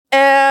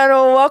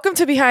Welcome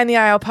to Behind the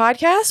Aisle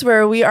podcast,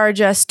 where we are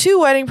just two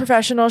wedding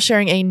professionals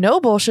sharing a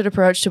no bullshit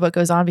approach to what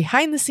goes on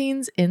behind the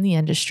scenes in the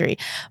industry.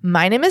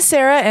 My name is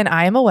Sarah, and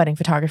I am a wedding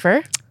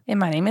photographer. And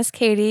my name is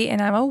Katie,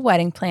 and I'm a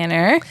wedding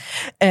planner.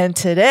 And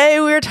today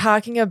we're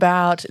talking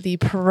about the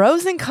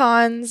pros and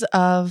cons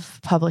of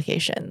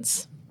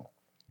publications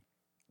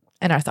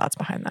and our thoughts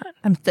behind that.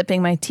 I'm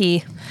sipping my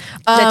tea,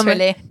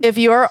 literally. If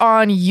you're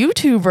on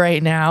YouTube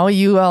right now,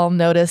 you will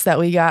notice that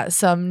we got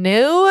some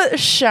new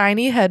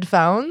shiny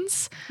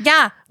headphones.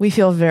 Yeah. We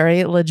feel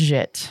very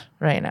legit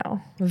right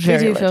now.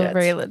 Very we do feel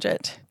very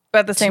legit. But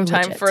at the same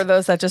time, legit. for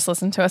those that just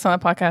listen to us on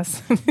the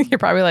podcast, you're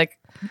probably like,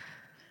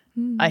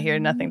 I hear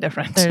nothing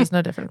different. There's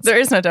no difference. There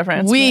is no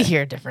difference. We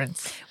hear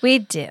difference. We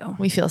do.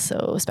 We feel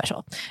so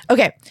special.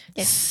 Okay.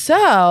 Yes.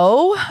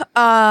 So,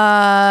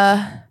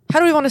 how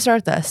do we want to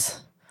start this?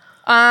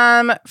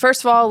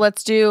 First of all,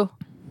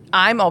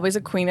 I'm always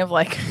a queen of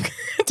like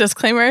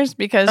disclaimers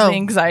because the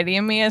anxiety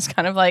in me is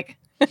kind of like,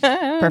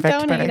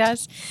 don't hate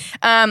us.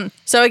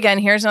 So again,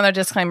 here's another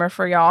disclaimer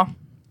for y'all.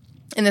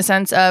 In the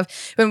sense of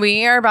when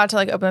we are about to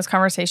like open this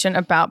conversation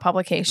about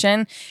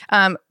publication,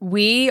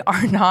 we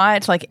are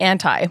not like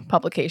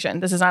anti-publication.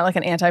 This is not like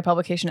an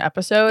anti-publication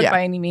episode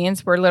by any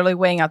means. We're literally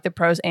weighing out the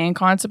pros and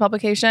cons of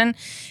publication.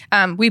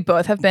 We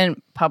both have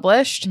been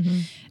published,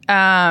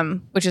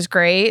 which is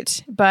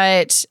great.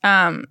 But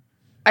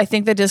I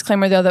think the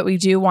disclaimer though that we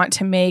do want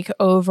to make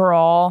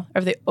overall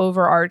of the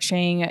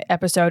overarching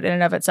episode in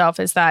and of itself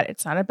is that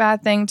it's not a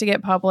bad thing to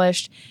get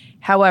published.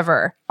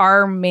 However,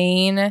 our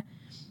main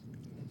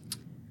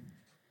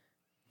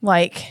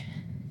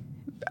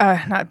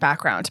not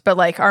background, but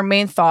like our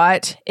main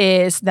thought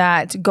is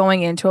that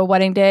going into a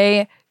wedding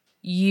day,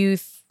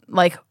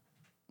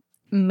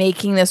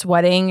 making this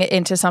wedding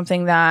into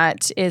something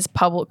that is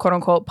quote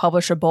unquote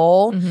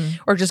publishable,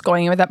 or just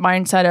going in with that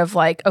mindset of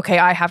like, okay,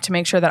 I have to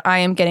make sure that I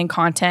am getting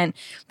content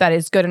that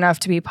is good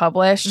enough to be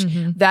published.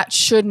 That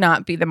should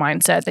not be the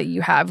mindset that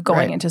you have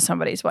going into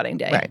somebody's wedding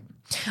day. Right.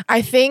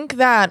 I think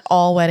that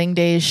all wedding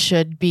days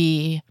should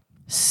be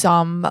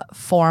some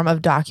form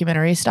of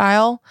documentary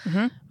style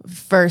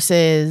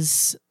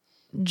versus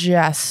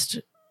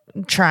just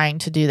trying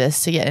to do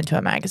this to get into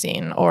a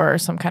magazine or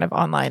some kind of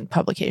online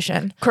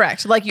publication.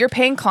 Correct. Like you're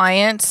paying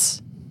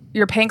clients'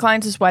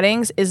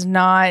 weddings is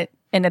not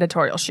an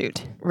editorial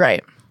shoot.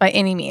 Right. By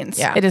any means.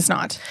 Yeah. It is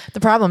not. The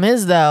problem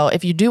is though,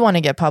 if you do want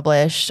to get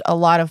published, a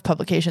lot of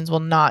publications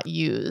will not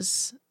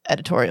use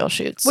editorial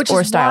shoots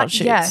or styled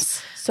shoots.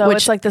 Yes. So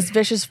it's like this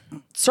vicious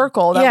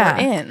circle that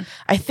we're in.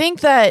 I think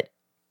that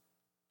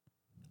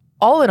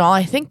all in all,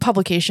 I think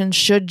publication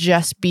should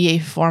just be a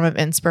form of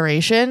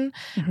inspiration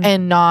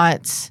and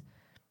not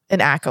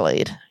an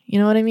accolade. You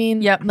know what I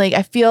mean? Yep. Like,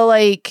 I feel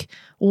like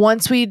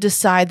once we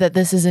decide that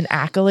this is an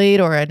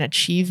accolade or an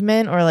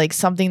achievement or like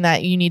something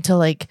that you need to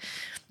like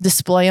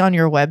display on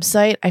your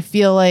website, I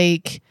feel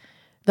like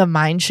the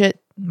mindset,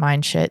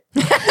 mindset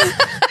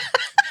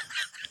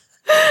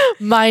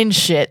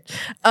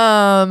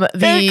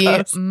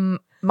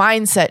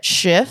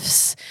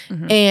shifts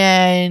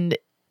and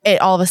it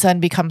all of a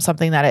sudden becomes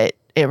something that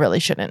it really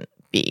shouldn't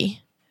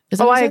be.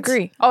 I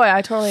agree. Oh, yeah,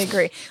 I totally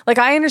agree. Like,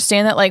 I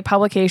understand that like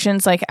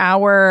publications, like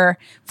our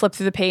flip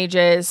through the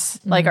pages,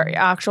 like our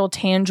actual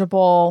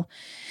tangible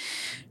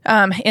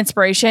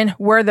inspiration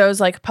were those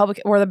like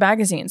were the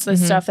magazines, the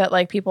stuff that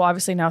like people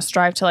obviously now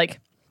strive to like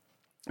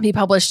be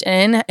published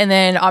in. And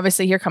then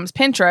obviously here comes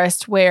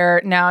Pinterest,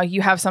 where now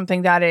you have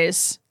something that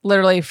is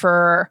literally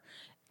for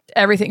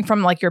everything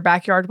from like your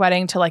backyard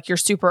wedding to like your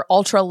super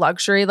ultra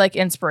luxury like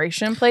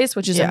inspiration place,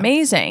 which is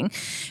amazing.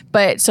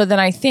 But so then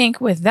I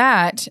think with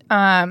that,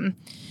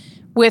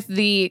 with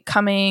the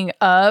coming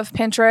of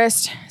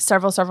Pinterest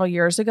several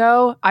years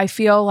ago, I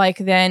feel like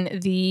then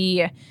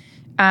the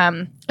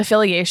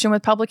affiliation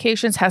with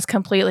publications has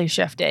completely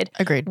shifted.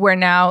 Agreed. Where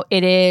now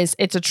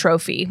it's a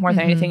trophy more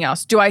than anything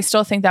else. Do I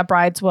still think that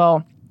brides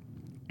will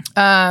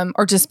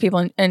or just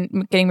people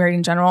and getting married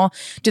in general,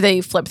 do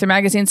they flip through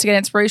magazines to get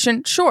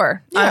inspiration?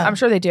 Sure. Yeah. I'm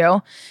sure they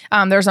do.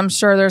 I'm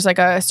sure there's like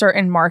a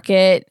certain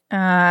market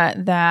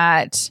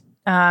that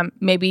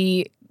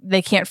maybe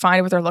they can't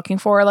find what they're looking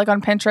for like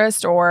on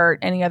Pinterest or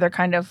any other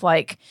kind of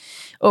like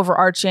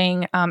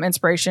overarching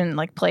inspiration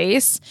like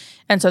place.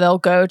 And so they'll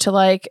go to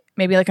like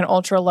maybe like an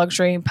ultra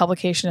luxury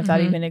publication if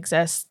that even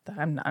exists that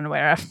I'm not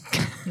unaware of.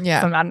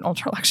 Yeah. I'm not an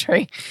ultra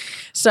luxury.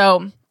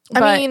 So,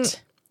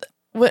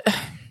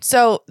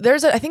 So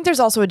I think there's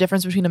also a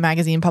difference between a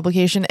magazine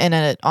publication and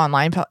an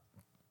online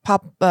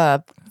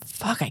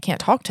I can't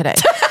talk today.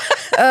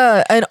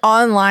 An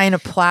online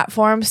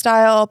platform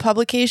style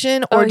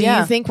publication, or do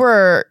you think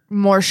we're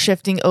more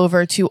shifting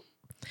over to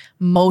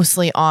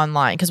mostly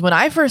online? Because when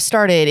I first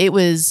started, it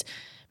was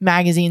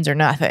magazines or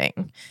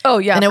nothing. Oh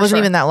yeah, and it wasn't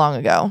even that long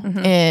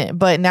ago.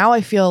 But now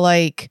I feel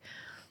like,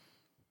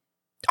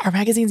 are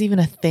magazines even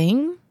a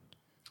thing?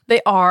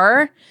 They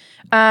are.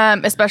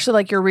 Especially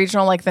like your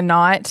regional, like The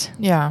Knot.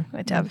 Yeah.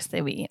 Which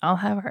obviously we all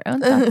have our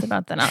own thoughts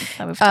about The Knot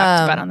that we've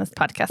talked about on this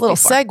podcast. Little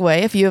before.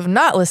 segue. If you have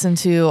not listened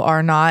to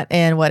our Knot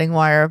and Wedding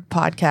Wire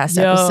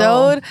podcast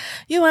episode,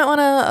 you might want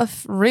to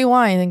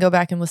rewind and go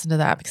back and listen to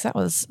that because that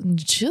was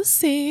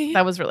juicy.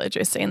 That was really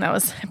juicy. And that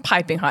was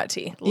piping hot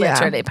tea.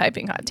 Literally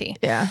piping hot tea.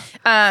 Yeah.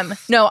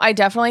 No, I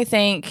definitely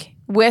think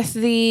with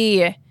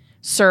the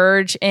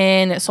surge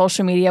in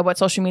social media, what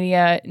social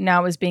media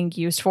now is being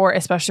used for,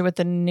 especially with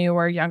the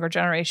newer, younger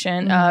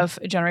generation of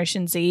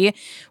Generation Z,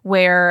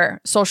 where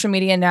social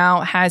media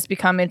now has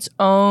become its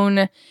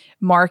own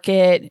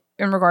market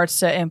in regards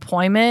to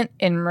employment,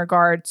 in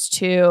regards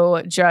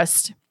to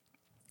just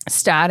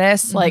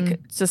status, like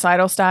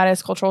societal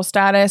status, cultural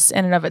status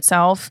in and of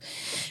itself.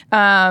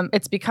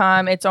 It's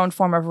become its own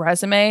form of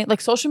resume.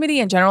 Like social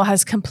media in general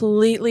has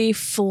completely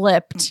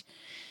flipped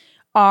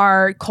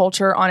our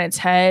culture on its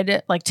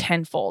head like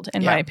tenfold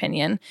in my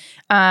opinion.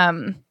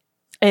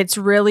 It's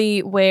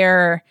really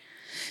where,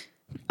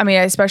 I mean,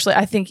 especially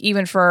I think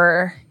even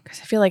for,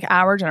 because I feel like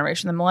our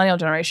generation, the millennial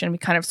generation, we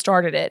kind of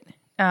started it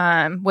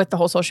with the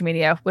whole social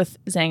media with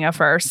Xanga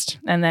first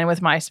and then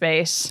with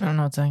MySpace. I don't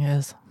know what Xanga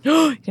is.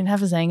 You didn't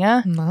have a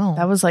Xanga? No.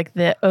 That was like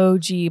the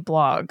OG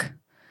blog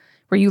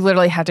where you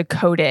literally had to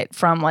code it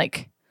from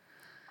like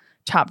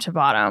top to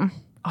bottom.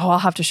 Oh, I'll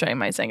have to show you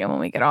my Xanga when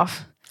we get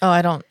off. Oh,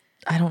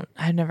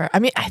 I've never, I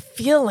mean, I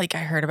feel like I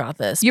heard about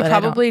this. You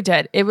probably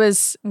did. It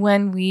was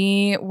when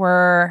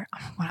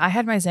I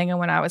had my Xanga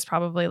when I was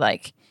probably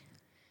like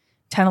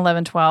 10,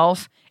 11,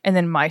 12, and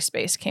then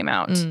MySpace came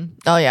out.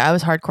 Oh yeah, I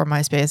was hardcore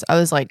MySpace. I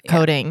was like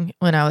coding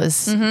when I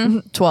was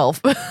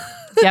 12.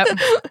 Yep.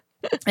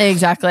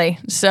 Exactly.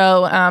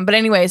 So, but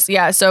anyways,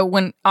 yeah. So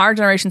when our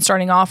generation's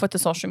starting off with the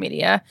social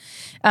media,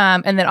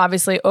 and then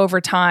obviously over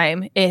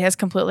time, it has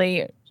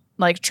completely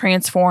like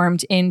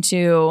transformed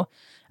into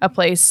a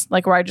place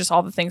like where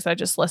all the things that I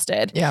just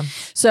listed. Yeah.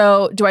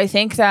 So do I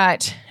think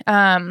that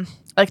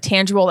like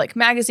tangible like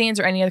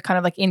magazines or any other kind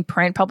of like in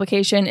print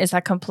publication, is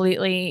that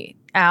completely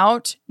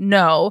out?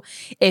 No.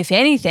 If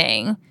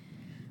anything,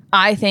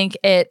 I think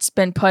it's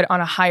been put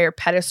on a higher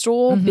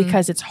pedestal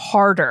because it's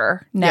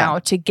harder now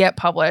to get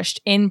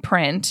published in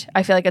print.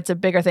 I feel like it's a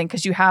bigger thing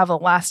because you have a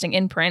lasting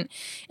imprint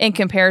in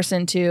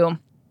comparison to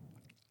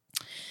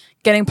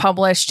getting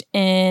published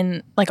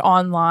in like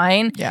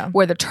online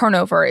where the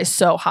turnover is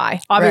so high.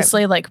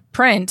 Obviously like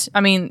print,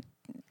 I mean,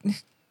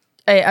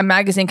 a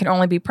magazine can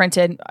only be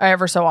printed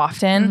ever so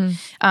often.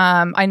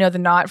 I know The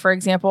Knot, for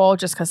example,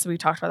 just because we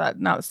talked about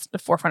that, now it's the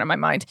forefront of my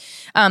mind.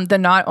 The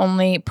Knot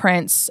only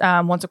prints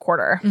once a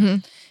quarter.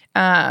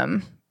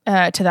 To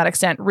that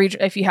extent,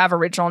 if you have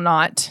original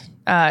Knot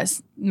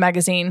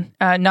magazine,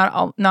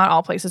 not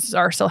all places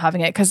are still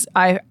having it, because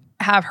I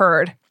have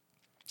heard,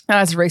 not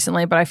as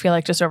recently, but I feel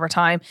like just over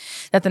time,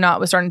 that The Knot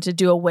was starting to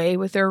do away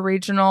with their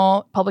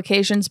regional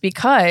publications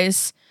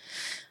because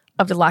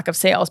of the lack of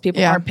sales.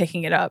 People aren't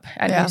picking it up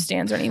at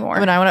newsstands anymore.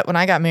 When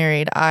I got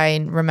married,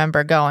 I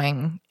remember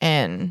going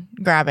and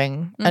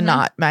grabbing a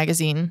Knot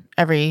magazine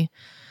every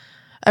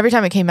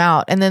time it came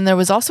out. And then there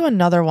was also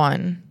another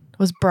one.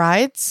 Was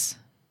Brides?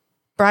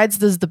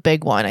 Brides is the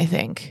big one, I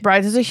think.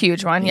 Brides is a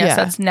huge one. Yes,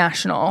 that's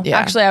national. Yeah.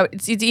 Actually,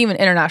 it's even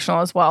international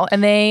as well.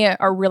 And they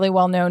are really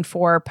well known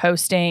for for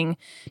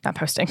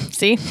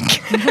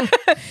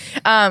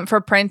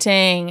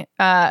printing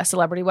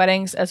celebrity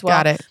weddings as well.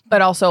 Got it.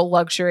 But also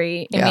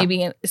luxury and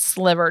maybe a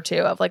sliver too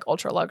of like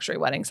ultra luxury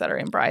weddings that are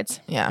in Brides.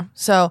 Yeah.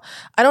 So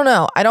I don't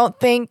know. I don't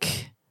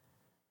think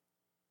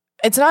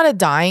it's not a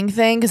dying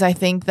thing because I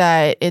think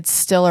that it's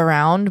still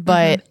around,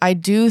 but I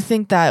do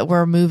think that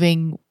we're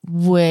moving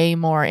way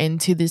more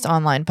into this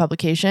online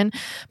publication.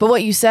 But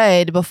what you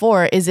said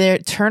before is their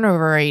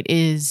turnover rate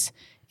is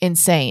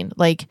insane.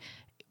 Like,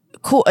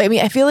 cool. I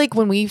mean, I feel like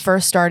when we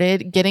first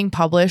started, getting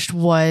published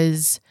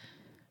was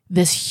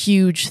this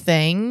huge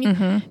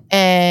thing.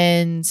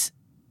 And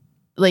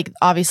like,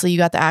 obviously you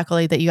got the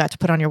accolade that you got to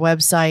put on your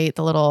website,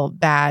 the little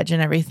badge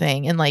and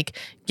everything. And like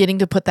getting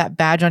to put that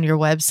badge on your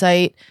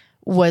website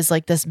was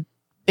like this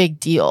big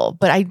deal.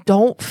 But I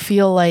don't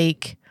feel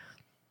like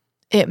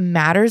it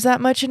matters that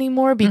much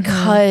anymore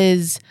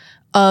because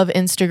of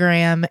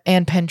Instagram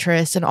and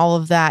Pinterest and all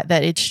of that,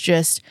 that it's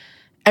just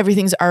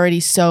everything's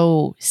already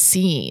so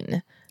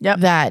seen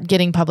that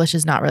getting published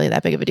is not really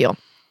that big of a deal.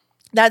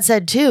 That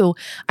said too,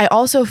 I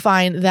also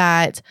find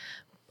that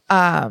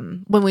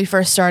when we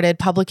first started,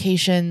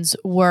 publications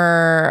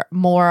were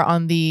more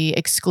on the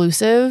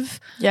exclusive.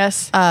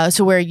 Yes.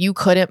 So where you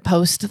couldn't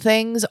post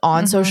things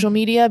on social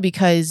media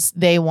because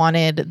they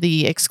wanted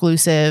the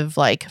exclusive,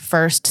 like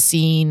first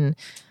seen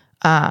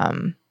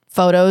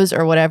photos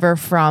or whatever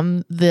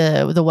from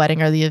the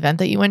wedding or the event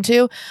that you went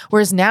to.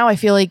 Whereas now I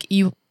feel like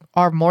you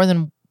are more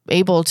than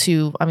able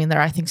to, I mean, there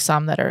are, I think,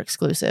 some that are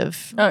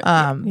exclusive. But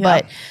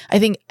I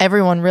think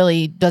everyone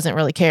really doesn't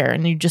really care,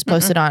 and you just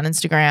post it on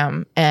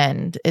Instagram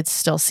and it's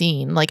still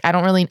seen. Like, I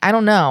don't really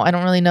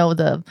know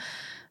the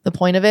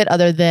point of it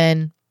other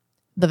than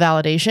the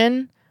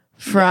validation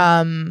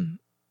from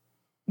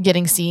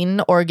getting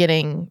seen or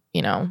getting,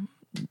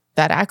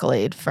 that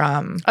accolade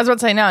from. I was about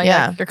to say, no,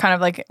 Yeah. you're kind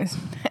of like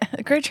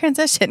a great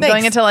transition. Thanks.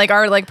 Going into like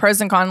our like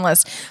pros and cons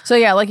list. So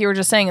yeah, like you were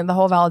just saying, the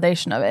whole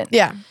validation of it.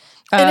 Yeah.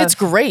 And it's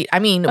great. I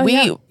mean,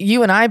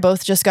 you and I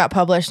both just got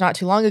published not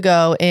too long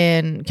ago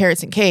in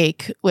Carrots and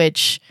Cake,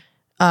 which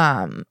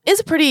is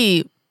a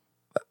pretty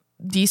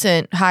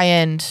decent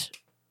high-end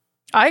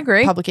I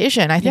agree.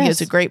 publication. I think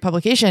it's a great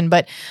publication,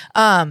 but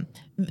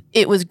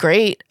it was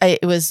great.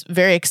 It was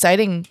very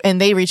exciting, and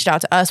they reached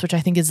out to us, which I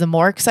think is the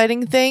more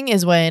exciting thing,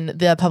 is when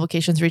the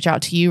publications reach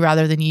out to you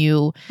rather than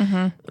you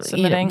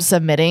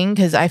submitting.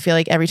 Because I feel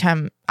like every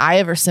time I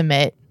ever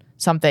submit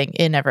something,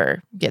 it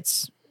never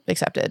gets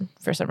accepted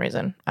for some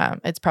reason.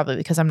 It's probably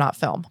because I'm not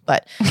film,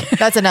 but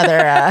that's another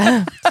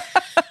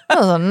that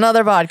was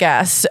another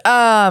podcast.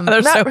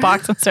 Another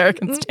soapbox that Sarah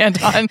can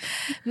stand on.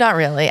 Not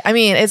really. I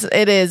mean,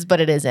 it is, but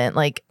it isn't.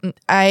 Like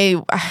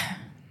I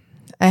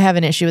have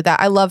an issue with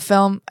that. I love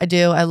film. I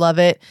do. I love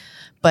it,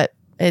 but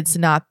it's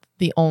not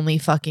the only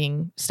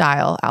fucking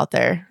style out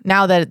there.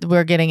 Now that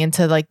we're getting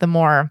into like the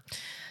more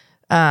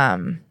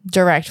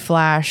direct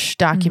flash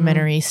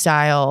documentary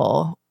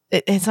style.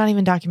 It's not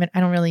even document.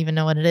 I don't really even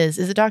know what it is.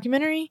 Is it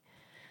documentary?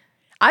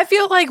 I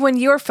feel like when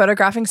you are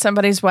photographing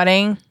somebody's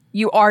wedding,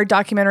 you are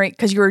documentary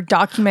because you're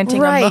documenting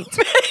a moment.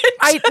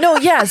 I know,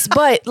 yes,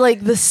 but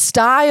like the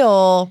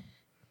style.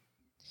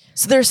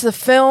 So there's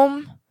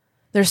film,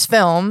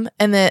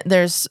 and then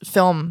there's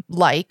film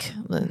like.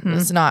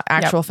 It's not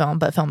actual film,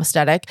 but film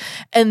aesthetic,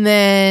 and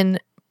then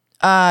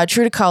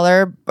true to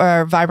color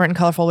or vibrant and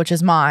colorful, which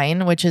is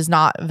mine, which is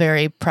not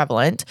very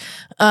prevalent.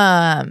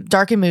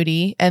 Dark and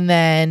moody, and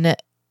then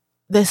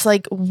this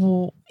like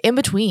in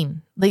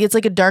between, like it's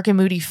like a dark and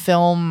moody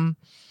film.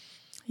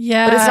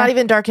 Yeah, but it's not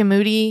even dark and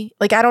moody.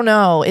 Like I don't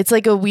know. It's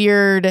like a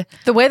weird.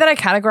 The way that I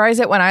categorize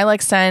it when I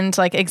like send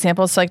like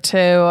examples like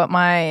to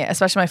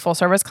especially my full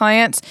service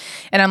clients,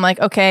 and I'm like,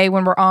 okay,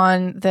 when we're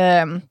on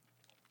the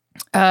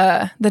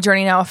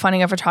journey now of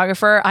finding a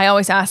photographer, I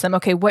always ask them,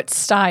 okay, what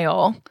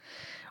style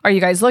are you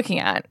guys looking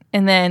at?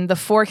 And then the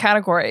 4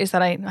 categories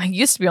that I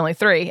used to be only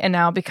 3. And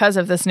now because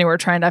of this newer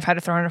trend, I've had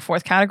to throw in a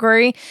 4th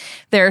category.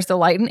 There's the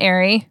light and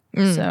airy.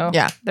 So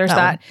yeah, there's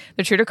that.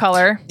 The true to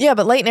color. Yeah,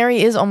 but light and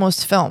airy is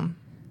almost film.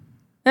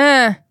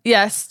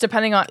 Yes,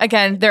 depending on,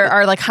 again, there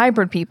are like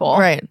hybrid people.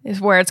 Right.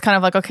 Is where it's kind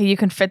of like, okay, you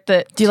can fit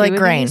the. Do you like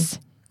grain?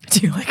 Do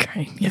you like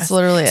grain? Yes. It's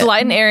literally so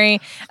light and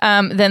airy.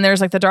 Then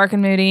there's like the dark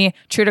and moody,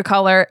 true to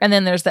color. And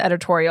then there's the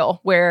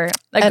editorial where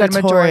a good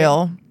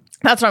majority.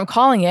 That's what I'm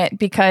calling it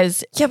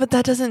because... Yeah, but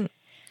that doesn't...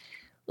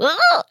 I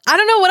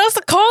don't know what else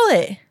to call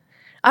it.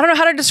 I don't know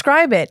how to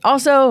describe it.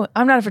 Also,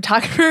 I'm not a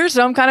photographer,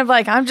 so I'm kind of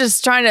like, I'm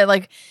just trying to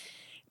like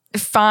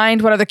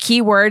find what are the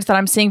keywords that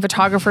I'm seeing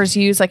photographers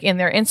use like in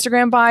their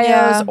Instagram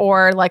bios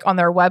or like on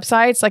their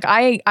websites. Like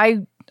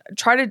I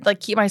try to like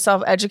keep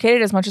myself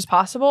educated as much as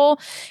possible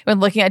when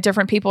looking at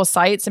different people's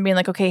sites and being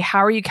like, okay,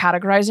 how are you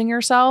categorizing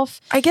yourself?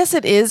 I guess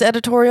it is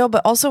editorial,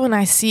 but also when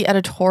I see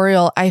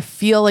editorial, I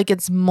feel like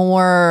it's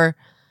more...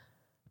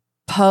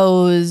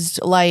 posed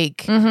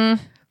like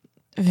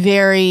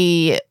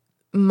very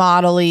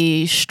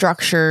modelly,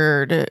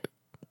 structured,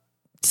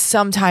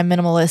 sometime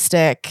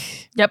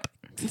minimalistic. Yep.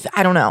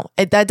 I don't know.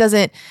 That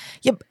doesn't.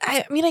 Yep.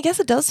 I mean, I guess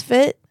it does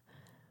fit.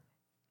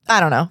 I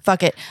don't know.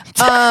 Fuck it.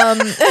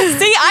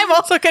 See, I'm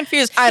also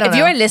confused. I don't know. If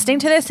you are listening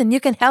to this and you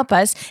can help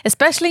us,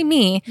 especially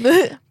me,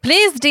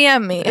 please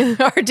DM me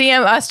or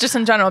DM us just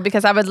in general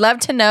because I would love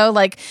to know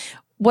like.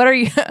 What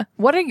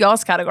are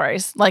y'all's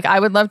categories? Like,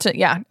 I would love to.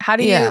 Yeah. How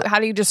do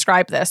you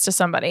describe this to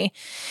somebody?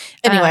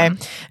 Anyway,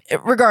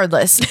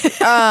 regardless,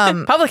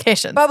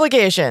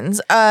 publications.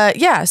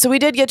 Yeah. So we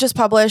did get just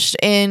published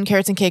in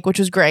Carrots and Cake, which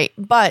was great,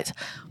 but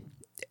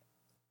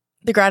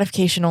the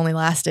gratification only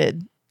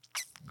lasted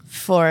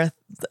for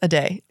a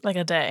day. Like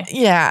a day.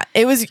 Yeah.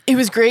 It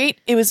was great.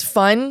 It was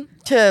fun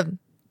to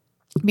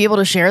be able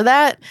to share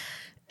that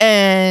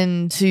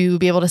and to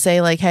be able to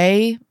say like,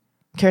 hey,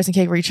 Carrots and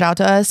Cake reached out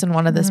to us and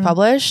wanted this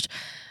published.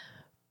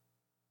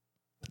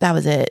 That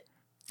was it.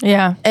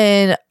 Yeah.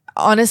 And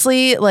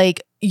honestly,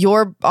 like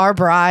our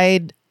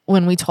bride,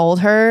 when we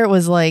told her,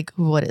 was like,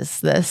 what is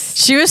this?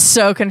 She was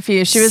so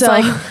confused. She was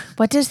like,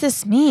 what does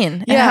this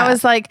mean? And I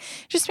was like,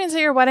 it just means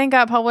that your wedding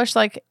got published,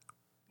 like,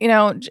 you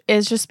know,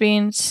 is just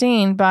being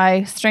seen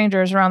by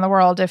strangers around the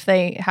world if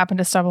they happen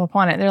to stumble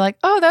upon it. They're like,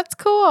 oh, that's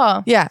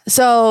cool. Yeah.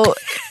 So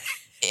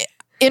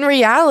in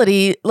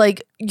reality,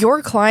 like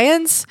your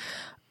clients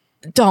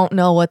don't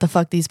know what the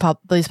fuck these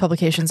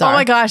publications are. Oh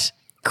my gosh.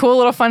 Cool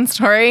little fun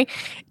story.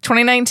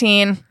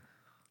 2019,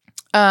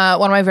 one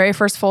of my very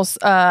first full,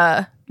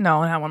 no,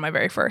 not one of my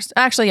very first.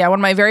 Actually, yeah, one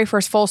of my very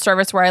first full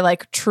service where I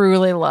like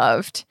truly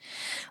loved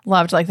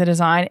like the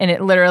design. And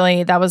it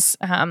literally, that was,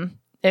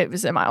 it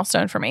was a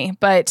milestone for me.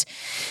 But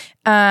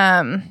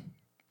where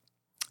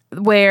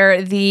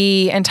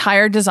the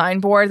entire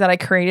design board that I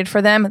created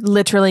for them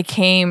literally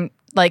came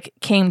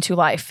to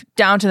life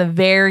down to the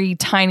very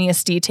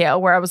tiniest detail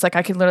where I was like,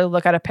 I could literally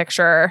look at a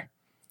picture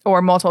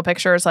or multiple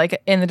pictures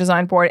like in the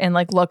design board and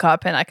like look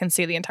up and I can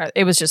see the entire,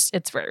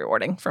 it's very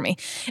rewarding for me.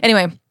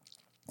 Anyway,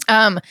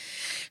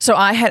 So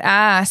I had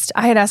asked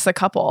the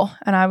couple,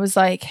 and I was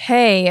like,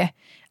 hey,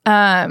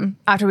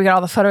 after we got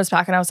all the photos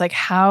back, and I was like,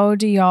 how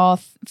do y'all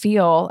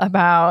feel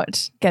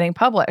about getting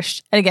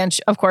published? And again,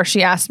 of course,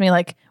 she asked me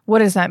like, what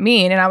does that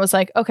mean? And I was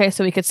like, okay,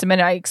 so we could submit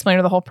it. I explained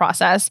her the whole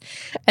process.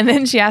 And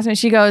then she asked me,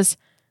 she goes,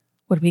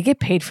 would we get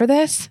paid for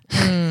this?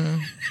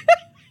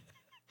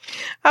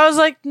 I was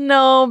like,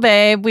 no,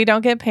 babe, we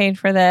don't get paid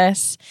for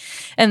this.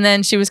 And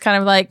then she was kind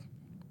of like,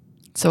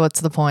 so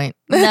what's the point?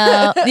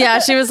 No. Yeah,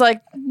 she was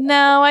like,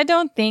 no, I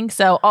don't think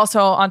so.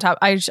 Also on top,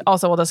 I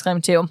also will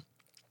disclaim too,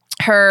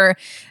 her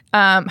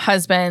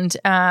husband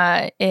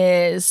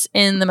is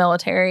in the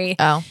military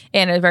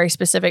in a very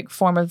specific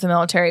form of the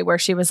military where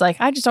she was like,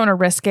 I just don't want to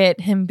risk it,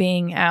 him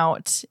being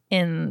out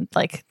in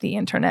like the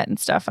internet and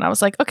stuff. And I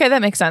was like, okay,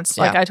 that makes sense.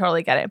 Like, I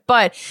totally get it.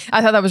 But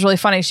I thought that was really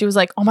funny. She was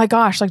like, oh my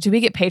gosh, like, do we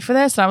get paid for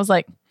this? And I was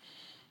like,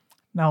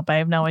 no,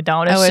 babe, no, I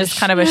don't. It's just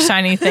kind of a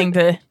shiny thing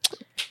to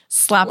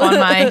slap on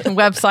my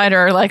website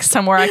or like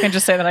somewhere I can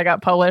just say that I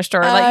got published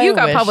or like you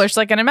got published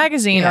like in a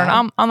magazine or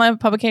an online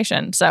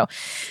publication. So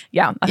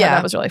I thought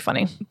that was really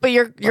funny. But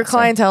your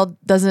clientele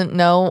doesn't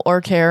know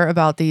or care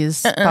about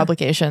these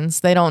publications.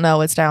 They don't know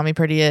what Style Me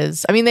Pretty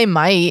is. I mean, they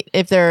might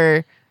if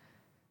they're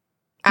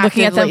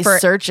looking at them for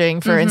searching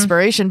for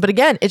inspiration, but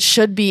again, it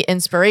should be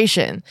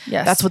inspiration.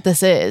 Yes, that's what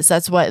this is.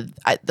 That's what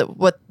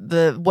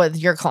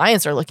your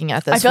clients are looking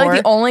at this. I feel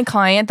like the only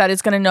client that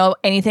is going to know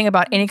anything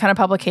about any kind of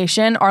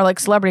publication are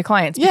like celebrity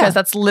clients because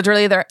that's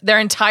literally their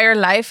entire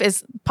life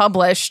is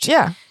published.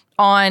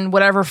 On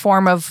whatever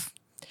form of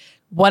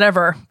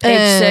whatever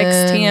Page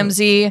 6,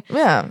 TMZ,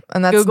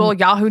 and that's Google,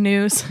 Yahoo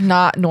News,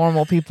 not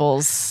normal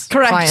people's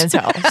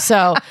clientele.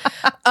 So,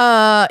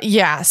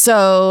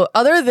 so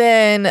other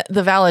than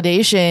the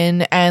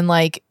validation and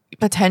like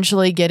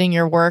potentially getting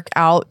your work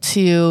out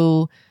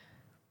to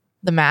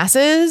the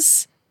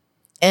masses,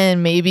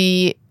 and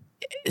maybe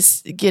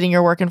getting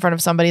your work in front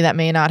of somebody that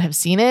may not have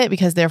seen it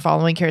because they're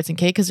following Carrots and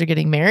Cake because they're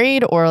getting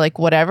married or like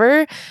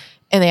whatever,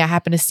 and they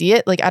happen to see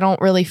it. Like, I don't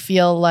really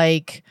feel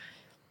like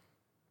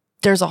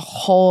there's a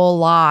whole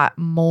lot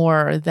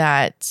more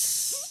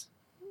that's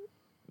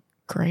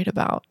great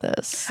about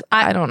this.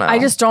 I don't know. I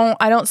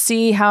don't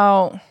see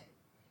how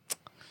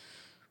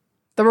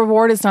the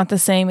reward is not the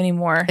same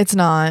anymore. It's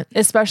not.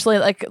 Especially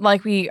I feel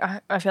like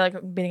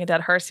I'm beating a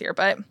dead horse here,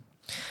 but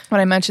when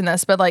I mention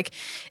this, but like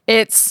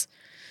it's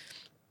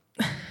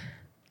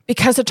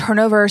because the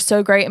turnover is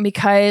so great and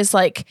because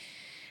like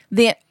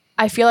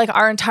I feel like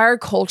our entire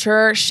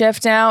culture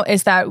shift now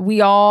is that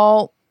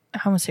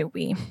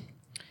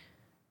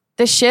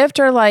the shift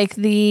or like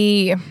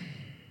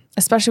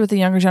especially with the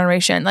younger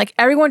generation, like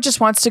everyone just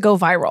wants to go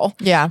viral.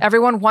 Yeah.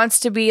 Everyone wants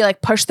to be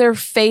like, push their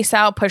face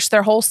out, push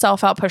their whole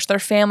self out, push their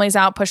families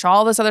out, push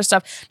all this other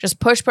stuff,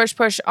 just push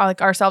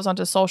like ourselves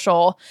onto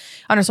social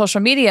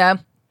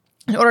media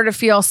in order to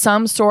feel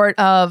some sort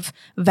of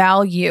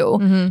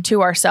value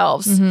to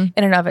ourselves in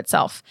and of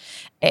itself.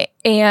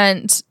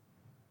 And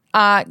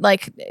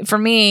like for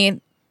me,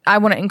 I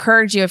want to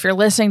encourage you if you're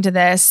listening to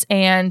this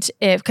and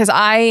because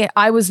I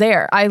was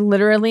there. I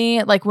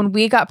literally, like when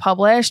we got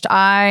published,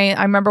 I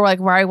remember like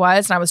where I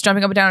was and I was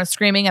jumping up and down and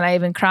screaming and I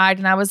even cried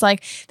and I was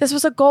like, this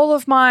was a goal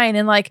of mine.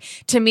 And like,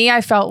 to me,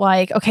 I felt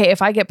like, okay,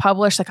 if I get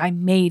published, like I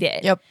made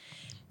it. Yep.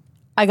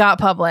 I got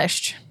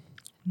published.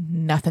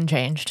 Nothing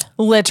changed.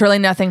 Literally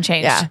nothing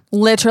changed. Yeah.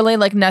 Literally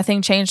like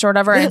nothing changed or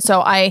whatever. And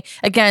so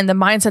again, the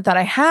mindset that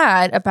I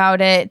had about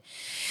it,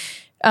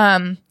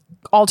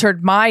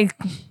 altered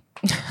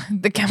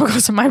the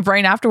chemicals in my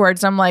brain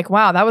afterwards. I'm like,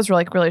 wow, that was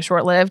really, really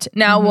short-lived.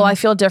 Now, will I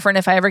feel different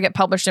if I ever get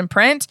published in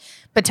print?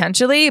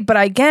 Potentially. But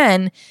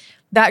again,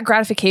 that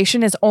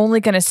gratification is only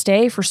going to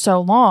stay for so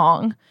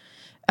long.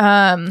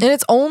 And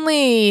it's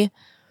only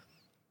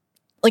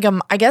like,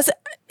 I guess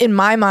in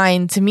my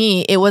mind, to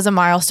me, it was a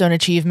milestone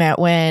achievement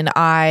when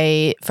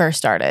I first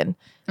started.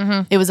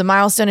 It was a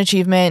milestone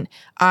achievement.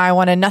 I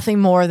wanted nothing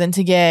more than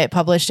to get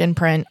published in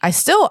print. I'm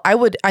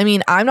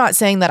not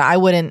saying that I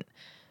wouldn't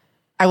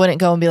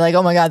go and be like,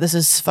 oh my God, this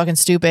is fucking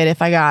stupid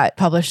if I got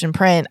published in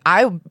print.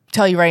 I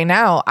tell you right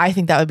now, I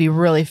think that would be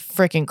really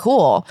freaking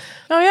cool.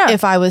 Oh yeah.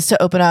 If I was to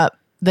open up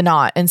The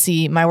Knot and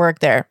see my work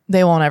there.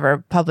 They won't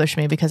ever publish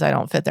me because I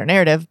don't fit their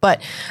narrative,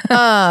 but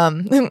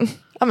I'm going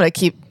to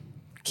keep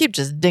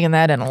just digging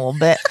that in a little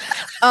bit.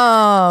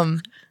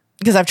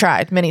 Because I've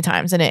tried many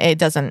times and it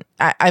doesn't,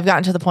 I've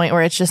gotten to the point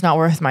where it's just not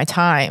worth my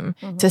time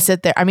to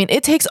sit there. I mean,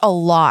 it takes a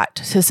lot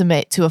to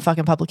submit to a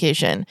fucking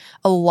publication.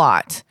 A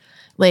lot.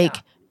 Like,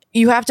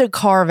 you have to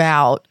carve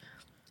out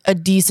a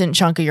decent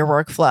chunk of your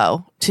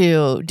workflow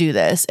to do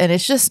this. And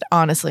it's just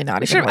honestly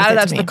not even worth it to me. Should have added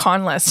that to the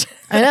con list.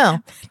 I know.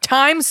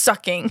 Time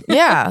sucking.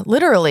 Yeah,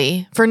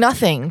 literally. For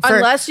nothing.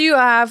 Unless you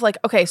have like,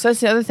 okay, so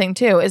that's the other thing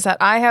too, is that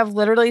I have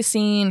literally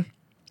seen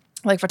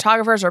like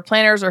photographers or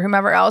planners or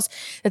whomever else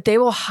that they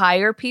will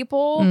hire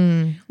people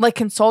like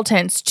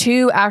consultants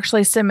to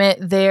actually submit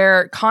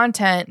their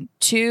content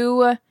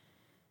to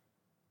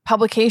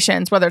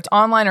publications, whether it's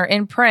online or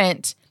in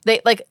print.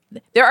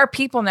 There are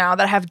people now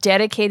that have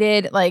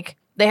dedicated, like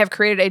they have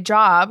created a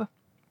job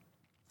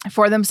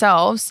for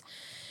themselves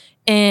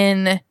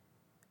in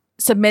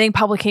submitting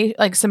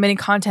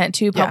content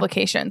to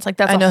publications. Like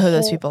that's I know who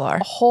those people are.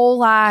 It's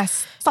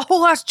a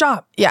whole ass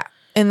job. Yeah.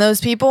 And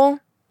those people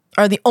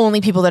are the only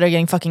people that are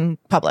getting fucking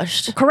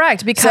published.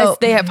 Correct. Because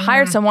they have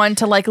hired someone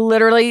to like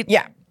literally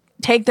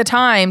take the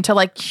time to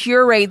like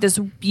curate this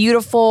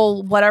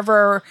beautiful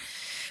whatever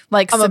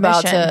like I'm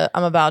about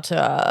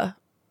to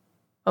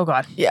oh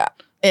God. Yeah.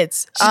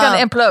 She's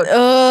gonna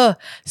implode.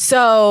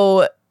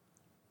 So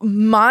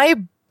my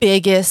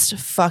biggest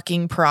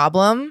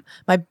problem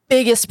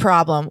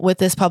with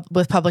this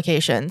with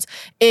publications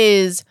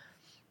is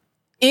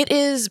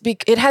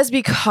it has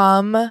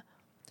become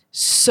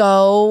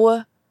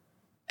so,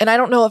 and I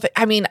don't know if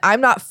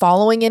I'm not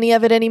following any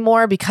of it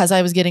anymore because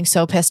I was getting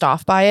so pissed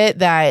off by it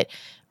that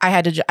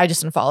I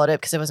just unfollowed it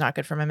because it was not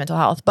good for my mental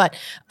health. But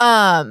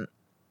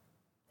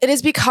it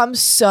has become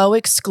so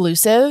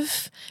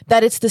exclusive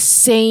that it's the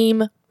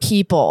same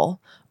people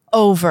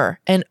over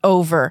and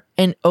over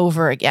and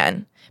over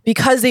again.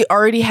 Because they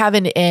already have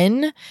an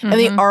in and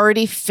they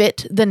already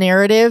fit the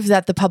narrative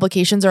that the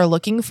publications are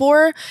looking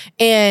for.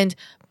 And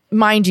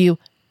mind you,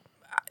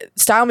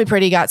 Style Me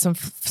Pretty got some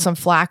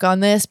flack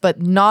on this,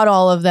 but not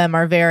all of them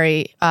are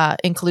very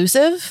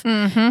inclusive.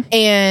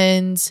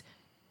 And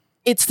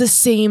it's the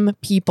same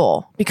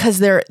people because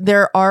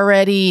they're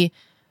already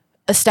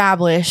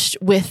established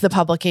with the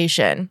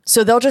publication.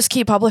 So they'll just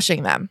keep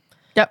publishing them.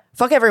 Yep.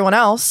 Fuck everyone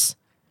else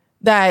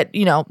that,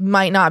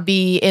 might not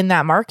be in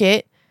that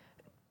market.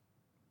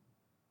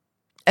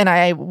 And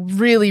I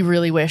really,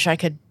 really wish I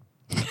could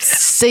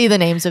say the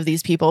names of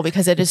these people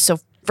because it is so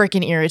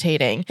freaking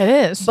irritating. It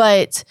is.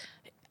 But,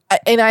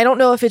 and I don't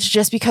know if it's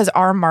just because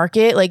our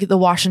market, like the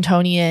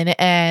Washingtonian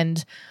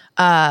and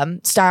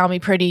Style Me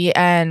Pretty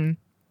and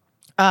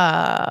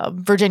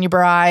Virginia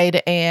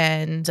Bride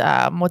and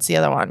what's the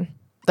other one?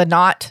 The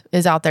Knot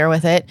is out there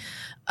with it.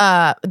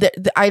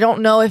 I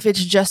don't know if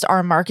it's just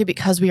our market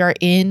because we are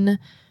in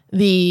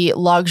the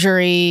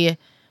luxury,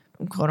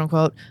 quote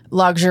unquote,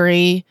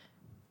 luxury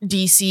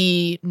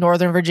DC,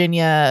 Northern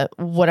Virginia,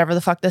 whatever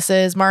the fuck this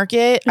is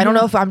market. I don't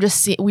know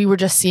if we were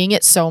just seeing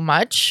it so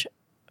much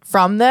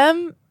from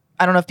them.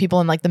 I don't know if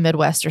people in like the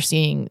Midwest are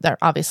seeing that.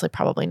 Obviously,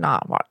 probably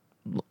not.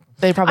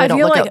 They probably don't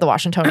look up the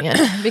Washingtonian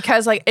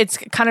because like it's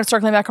kind of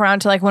circling back around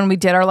to like when we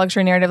did our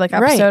luxury narrative like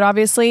episode,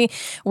 obviously,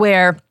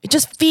 where it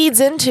just feeds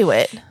into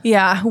it.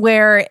 Yeah,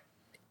 where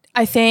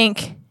I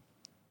think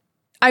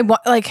I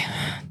want like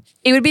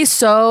it would be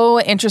so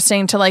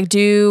interesting to like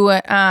do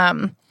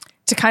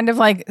to kind of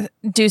like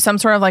do some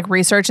sort of like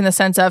research in the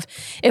sense of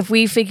if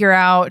we figure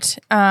out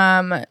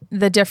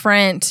the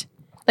different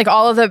like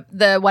all of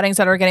the weddings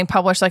that are getting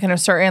published like in a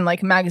certain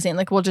like magazine,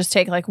 like we'll just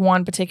take like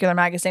one particular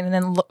magazine and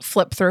then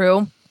flip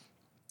through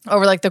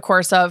over like the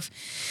course of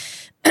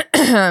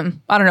I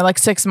don't know, like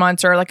 6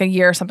 months or like a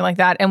year or something like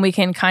that, and we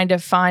can kind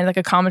of find like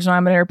a common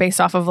denominator based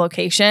off of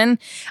location.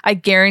 I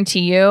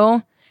guarantee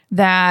you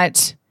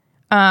that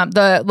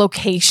the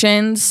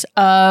locations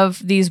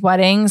of these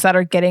weddings that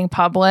are getting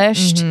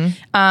published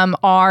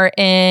are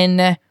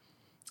in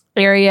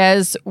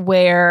areas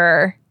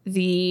where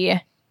the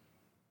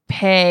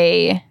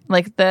pay,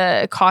 like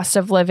the cost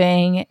of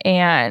living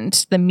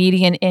and the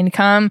median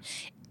income,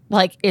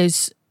 like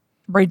is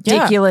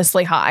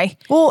ridiculously high.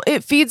 Well,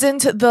 it feeds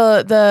into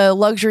the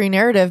luxury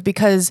narrative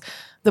because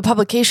the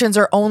publications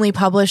are only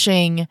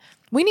publishing.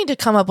 We need to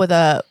come up with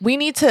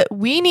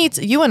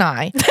you and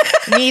I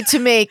need to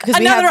make,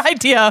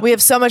 because we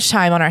have so much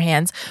time on our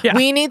hands. Yeah.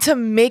 We need to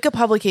make a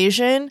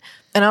publication,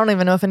 and I don't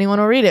even know if anyone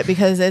will read it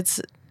because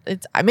it's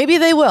maybe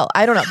they will.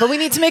 I don't know. But we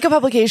need to make a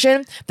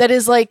publication that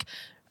is like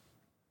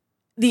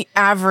the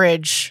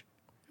average.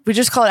 We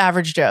just call it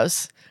Average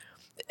Joe's.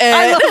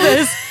 I love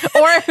this.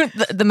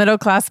 Or the middle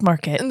class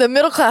market. The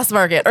middle class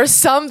market or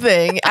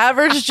something.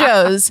 Average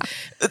Joe's.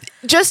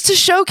 Just to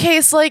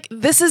showcase, like,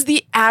 this is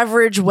the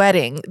average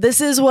wedding. This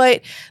is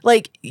what,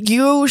 like,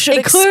 you should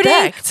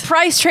expect.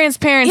 Price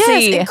transparency.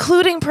 Yes,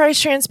 including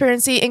price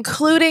transparency,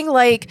 including,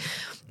 like,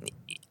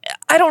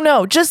 I don't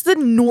know, just the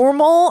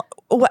normal.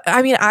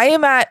 I mean, I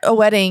am at a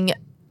wedding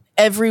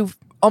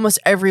almost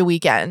every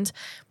weekend.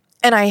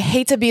 And I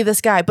hate to be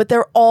this guy, but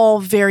they're all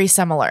very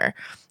similar.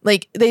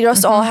 Like they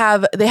just all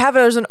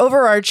there's an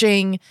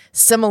overarching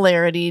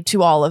similarity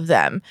to all of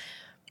them.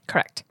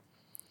 Correct.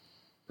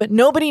 But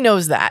nobody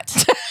knows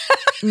that.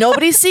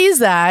 Nobody sees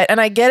that. And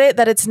I get it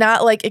that it's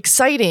not like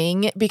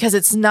exciting because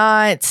it's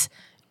not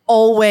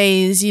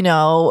always,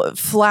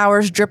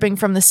 flowers dripping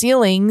from the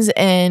ceilings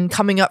and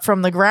coming up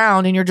from the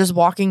ground and you're just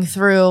walking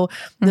through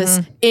this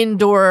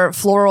indoor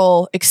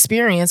floral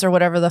experience or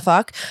whatever the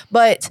fuck.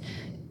 But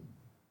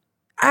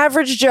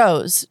Average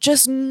Joes,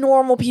 just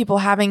normal people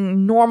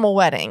having normal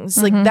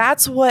weddings. Like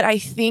that's what I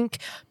think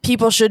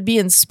people should be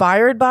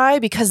inspired by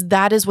because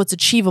that is what's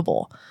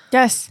achievable.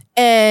 Yes.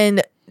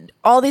 And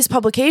all these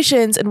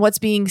publications and what's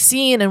being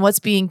seen and what's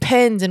being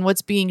pinned and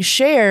what's being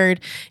shared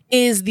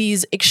is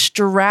these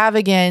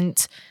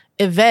extravagant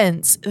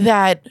events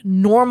that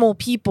normal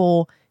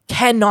people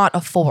cannot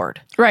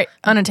afford. Right.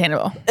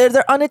 Unattainable.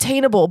 They're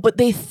unattainable, but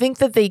they think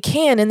that they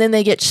can, and then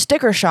they get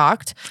sticker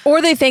shocked.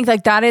 Or they think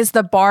like that is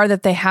the bar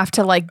that they have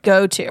to like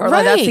go to, or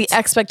like that's the Right.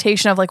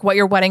 expectation of like what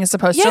your wedding is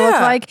supposed to look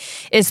Yeah. like.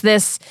 Is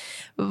this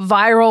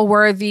viral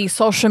worthy,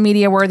 social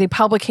media worthy,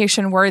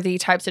 publication worthy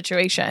type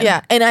situation?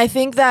 Yeah. And I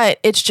think that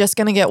it's just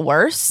going to get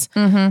worse,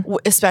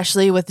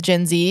 especially with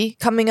Gen Z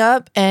coming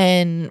up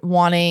and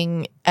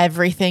wanting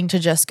everything to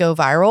just go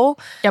viral.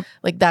 Yep.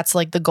 Like that's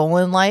like the goal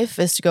in life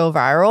is to go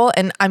viral.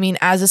 And I mean,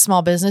 as a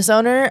small business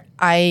owner,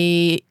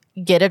 I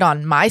get it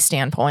on my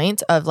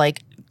standpoint of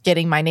like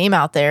getting my name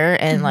out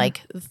there and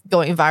like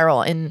going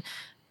viral in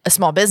a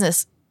small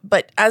business.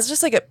 But as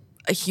just like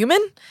a human,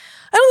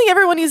 I don't think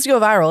everyone needs to go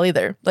viral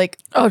either. Like,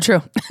 Oh,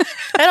 true.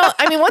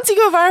 I mean, once you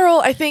go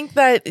viral, I think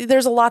that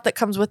there's a lot that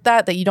comes with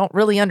that you don't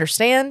really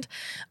understand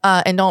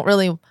and don't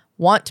really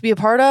want to be a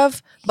part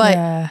of. But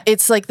Yeah.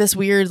 it's like this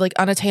weird, like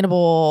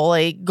unattainable,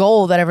 like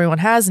goal that everyone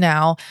has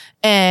now.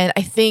 And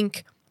I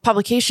think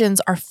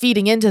publications are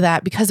feeding into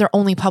that because they're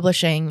only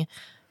publishing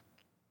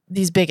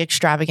these big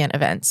extravagant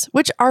events,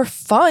 which are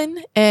fun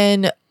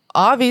and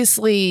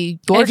obviously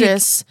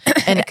gorgeous.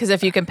 And because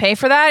if you can pay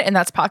for that and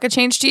that's pocket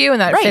change to you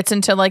and that Right. fits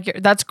into like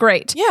that's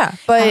great. Yeah,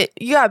 but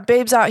you got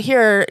babes out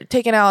here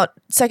taking out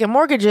second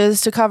mortgages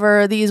to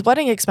cover these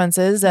wedding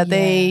expenses that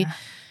they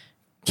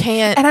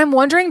can't. And I'm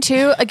wondering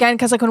too, again,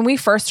 because like when we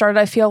first started,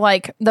 I feel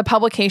like the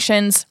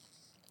publications,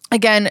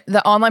 again,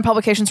 the online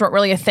publications weren't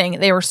really a thing.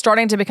 They were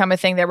starting to become a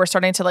thing. They were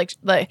starting to like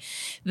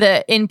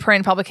the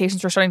in-print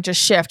publications were starting to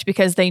shift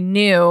because they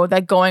knew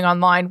that going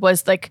online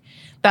was like,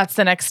 that's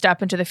the next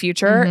step into the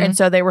future. And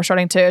so they were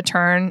starting to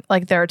turn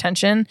like their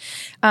attention.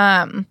 It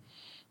kind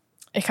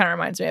of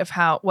reminds me of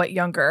what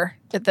Younger,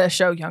 the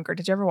show Younger.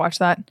 Did you ever watch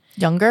that?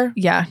 Younger?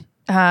 Yeah.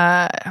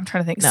 I'm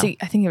trying to think. No.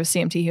 I think it was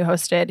CMT who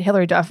hosted.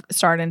 Hillary Duff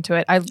starred into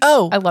it. I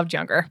loved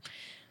Younger.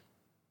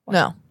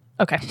 No.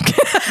 Okay.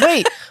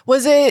 Wait,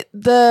 was it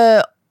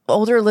the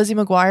older Lizzie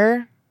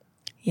McGuire?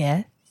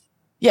 Yeah.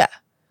 Yeah.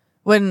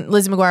 When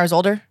Lizzie McGuire was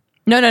older?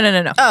 No.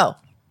 Oh.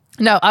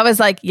 No, I was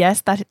like,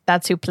 yes,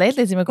 that's who played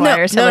Lizzie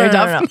McGuire. No, Hillary no,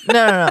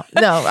 Duff.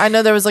 no. I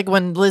know there was like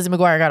when Lizzie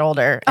McGuire got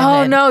older. and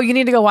Oh then- no, you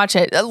need to go watch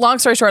it. Long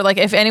story short, like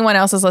if anyone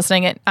else is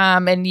listening,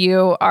 and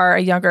you are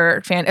a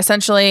Younger fan,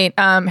 essentially,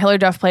 Hillary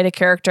Duff played a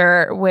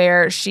character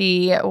where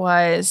she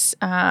was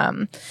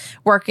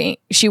working.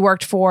 She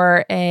worked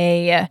for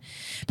a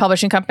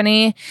publishing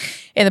company,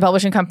 in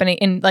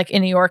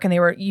New York, and they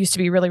were used to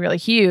be really, really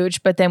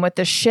huge. But then with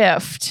the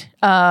shift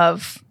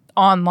of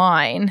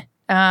online,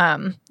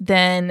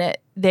 then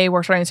they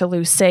were starting to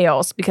lose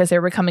sales because they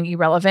were becoming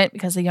irrelevant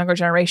because the younger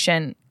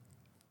generation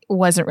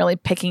wasn't really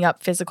picking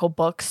up physical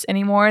books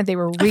anymore. They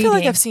were reading. I feel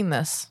like I've seen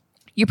this.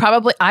 You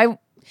probably, I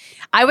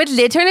would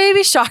literally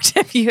be shocked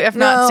if you have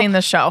not seen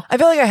the show. I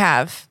feel like I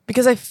have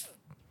because I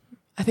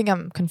think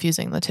I'm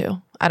confusing the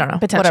two. I don't know.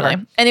 Potentially.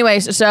 Whatever.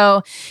 Anyways,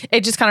 so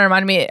it just kind of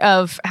reminded me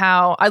of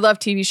how I love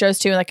TV shows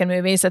too, like in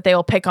movies, that they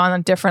will pick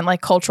on different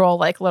like cultural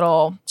like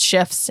little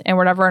shifts and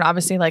whatever, and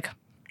obviously like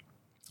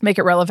make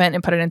it relevant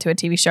and put it into a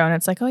TV show. And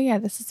it's like, oh yeah,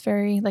 this is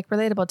very like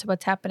relatable to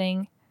what's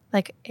happening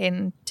like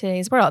in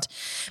today's world.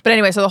 But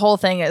anyway, so the whole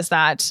thing is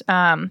that,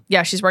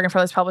 she's working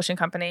for this publishing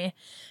company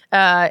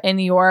in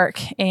New York,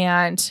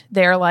 and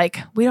they're like,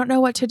 we don't know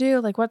what to do.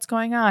 Like, what's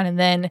going on? And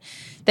then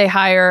they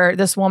hire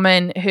this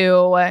woman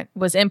who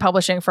was in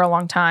publishing for a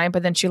long time,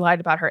 but then she lied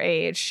about her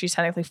age. She's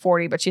technically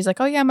 40, but she's like,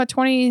 oh yeah, I'm a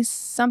 20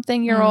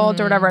 something year old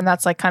or whatever. And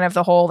that's like kind of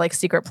the whole like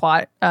secret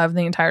plot of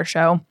the entire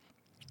show.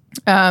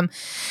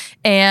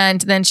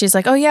 And then she's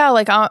like, oh yeah,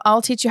 like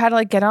I'll teach you how to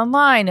like get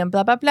online and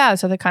blah, blah, blah.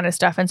 So that kind of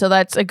stuff. And so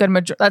that's a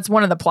good, that's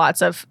one of the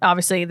plots of,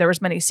 obviously there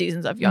was many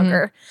seasons of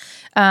Younger.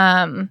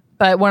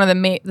 But one of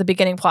the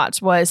beginning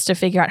plots was to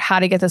figure out how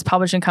to get this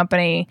publishing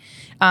company,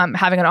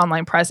 having an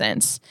online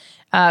presence,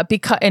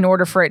 because in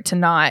order for it to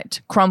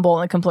not crumble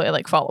and completely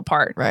like fall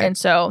apart. Right. And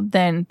so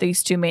then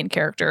these two main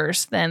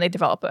characters, then they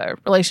develop a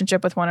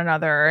relationship with one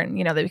another, and,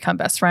 you know, they become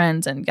best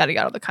friends and yada,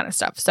 yada, all the kind of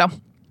stuff. So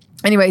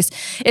anyways,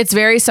 it's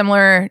very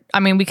similar.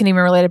 I mean, we can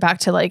even relate it back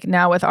to like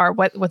now with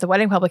the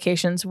wedding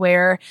publications,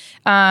 where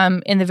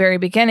in the very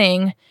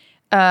beginning,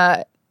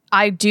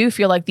 I do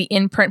feel like the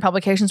in-print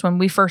publications, when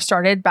we first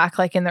started back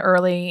like in the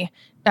early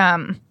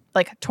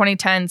like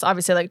 2010s,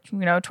 obviously like, you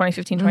know,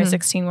 2015,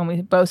 2016, when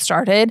we both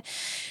started,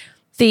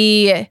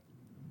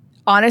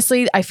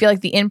 honestly, I feel like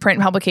the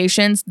in-print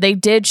publications, they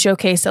did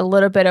showcase a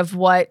little bit of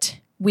what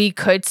we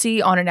could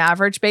see on an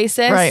average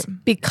basis, Right.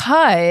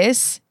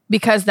 because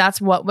that's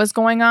what was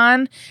going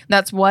on.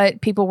 That's what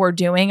people were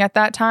doing at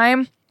that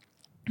time.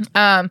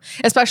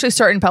 Especially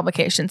certain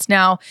publications.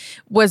 Now,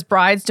 was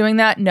Brides doing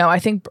that? No, I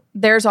think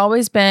there's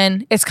always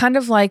been, it's kind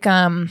of like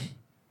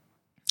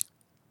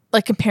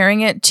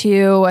comparing it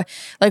to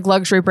like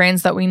luxury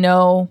brands that we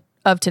know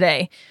of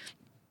today.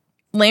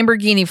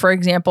 Lamborghini, for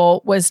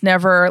example, was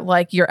never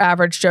like your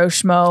average Joe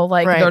Schmo.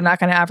 Like Right. they're not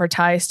going to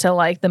advertise to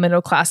like the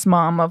middle class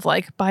mom of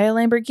like, buy a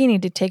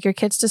Lamborghini to take your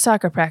kids to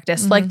soccer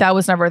practice. Like that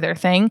was never their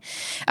thing.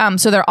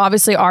 So there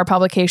obviously are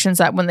publications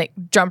that when they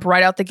jump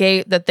right out the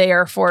gate that they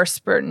are for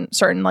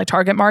certain like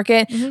target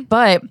market.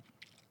 But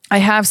I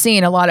have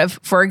seen a lot of,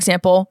 for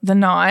example, The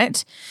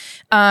Knot.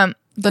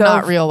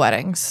 Not Real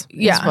Weddings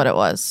is what it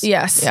was.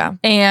 Yes. Yeah.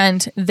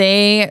 And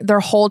their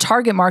whole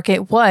target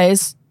market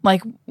was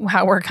like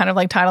how we're kind of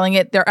like titling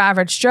it, their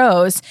average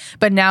Joes.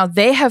 But now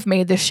they have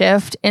made the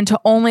shift into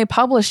only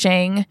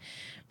publishing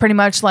pretty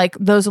much like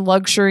those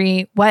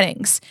luxury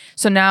weddings.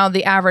 So now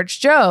the average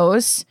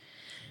Joes,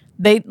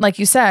 they, like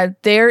you said,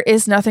 there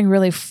is nothing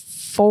really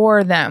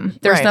for them.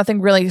 There's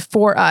nothing really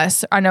for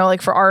us. I know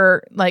like for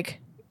our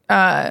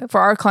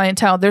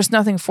clientele, there's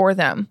nothing for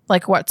them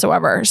like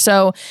whatsoever.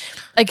 So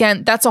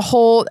again, that's a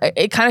whole,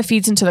 it kind of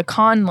feeds into the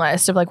con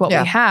list of like what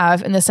we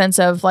have in the sense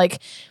of like,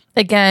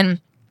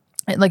 again,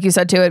 like you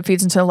said too, it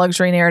feeds into the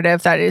luxury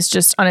narrative that is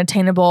just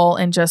unattainable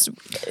and just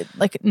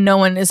like no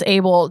one is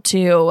able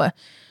to,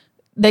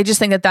 they just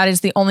think that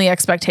is the only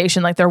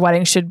expectation. Like their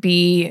wedding should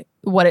be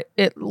what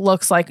it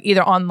looks like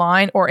either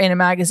online or in a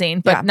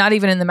magazine, but not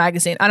even in the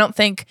magazine. I don't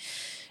think,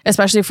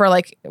 especially for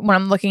like when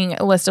I'm looking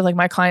at a list of like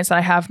my clients that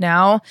I have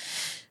now,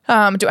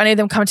 do any of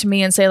them come to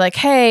me and say like,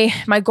 hey,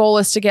 my goal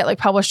is to get like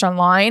published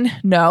online?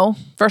 No.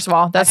 First of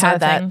all, that's not a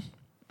thing.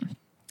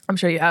 I'm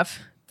sure you have.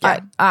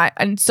 Yeah.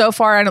 And so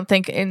far, I don't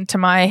think into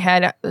my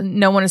head,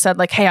 no one has said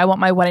like, hey, I want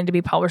my wedding to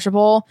be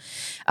publishable.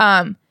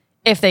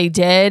 If they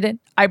did,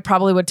 I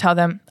probably would tell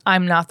them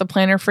I'm not the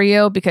planner for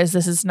you because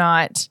this is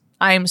not,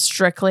 I'm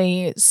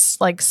strictly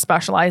like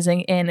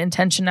specializing in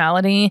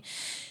intentionality.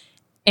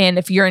 And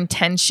if your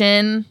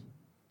intention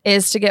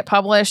is to get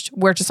published,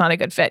 we're just not a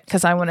good fit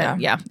because I want to,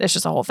 it's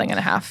just a whole thing and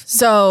a half.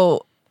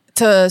 So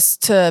to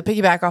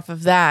piggyback off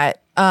of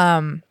that,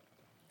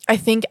 I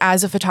think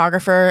as a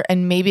photographer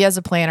and maybe as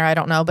a planner, I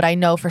don't know, but I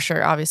know for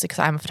sure, obviously, because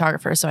I'm a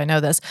photographer, so I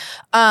know this.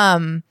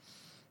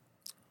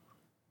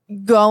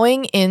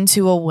 Going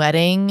into a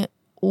wedding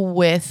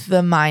with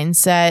the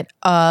mindset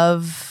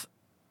of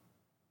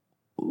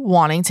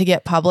wanting to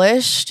get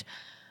published,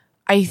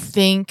 I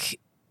think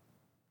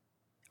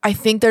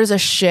there's a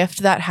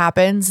shift that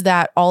happens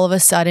that all of a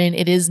sudden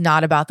it is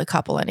not about the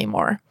couple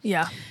anymore.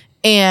 Yeah.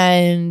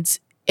 And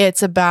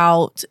it's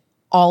about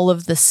all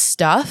of the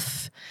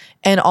stuff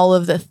and all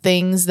of the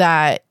things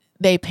that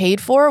they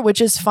paid for, which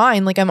is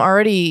fine. Like I'm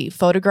already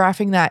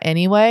photographing that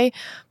anyway.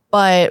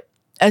 But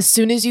as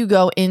soon as you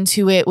go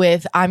into it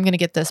with, I'm going to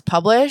get this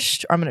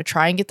published, or I'm going to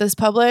try and get this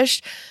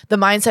published, the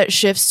mindset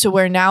shifts to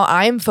where now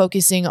I'm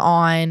focusing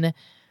on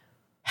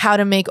how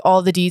to make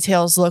all the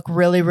details look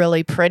really,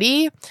 really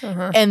pretty.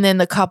 And then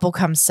the couple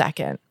comes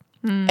second.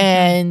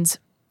 And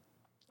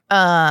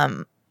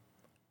I'm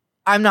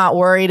not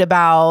worried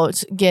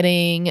about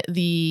getting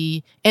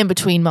the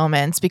in-between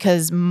moments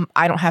because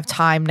I don't have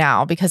time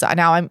now, because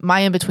now my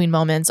in-between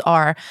moments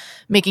are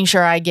making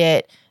sure I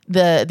get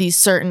these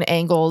certain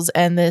angles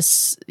and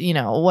this,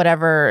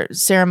 whatever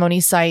ceremony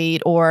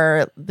site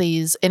or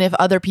these. And if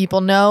other people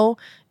know,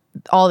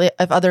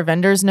 if other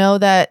vendors know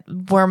that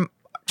we're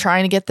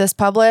trying to get this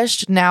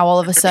published, now all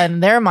of a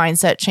sudden their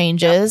mindset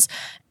changes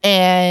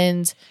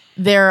and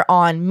they're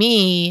on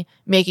me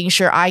making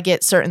sure I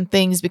get certain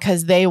things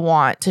because they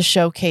want to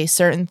showcase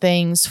certain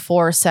things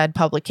for said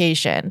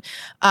publication.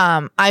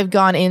 I've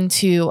gone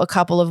into a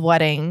couple of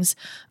weddings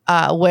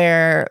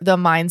where the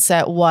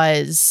mindset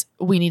was,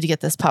 we need to get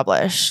this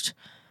published.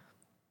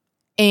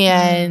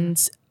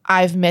 And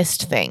I've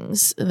missed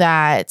things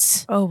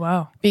that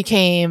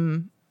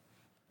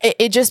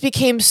it just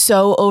became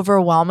so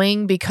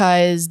overwhelming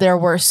because there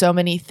were so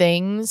many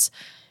things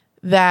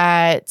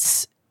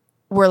that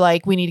were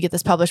like, we need to get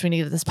this published. We need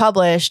to get this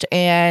published.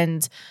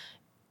 And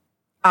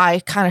I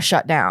kind of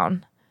shut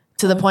down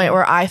to the point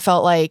where I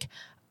felt like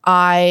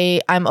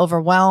I'm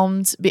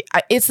overwhelmed.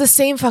 It's the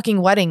same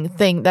fucking wedding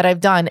thing that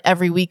I've done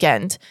every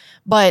weekend,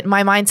 but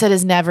my mindset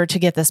is never to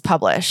get this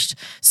published.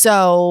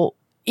 So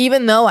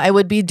even though I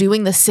would be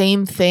doing the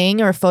same thing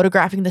or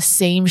photographing the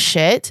same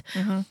shit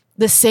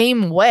the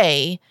same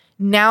way,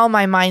 now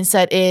my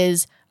mindset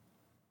is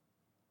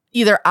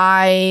either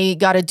I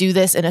got to do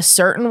this in a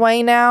certain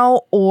way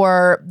now,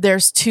 or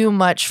there's too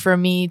much for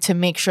me to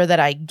make sure that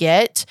I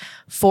get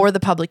for the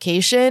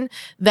publication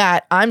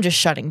that I'm just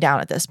shutting down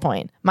at this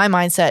point. My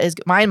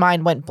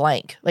mind went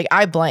blank. Like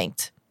I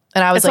blanked.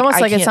 And I was almost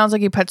like it sounds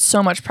like you put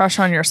so much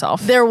pressure on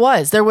yourself. There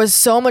was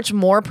so much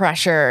more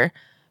pressure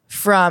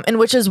and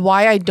which is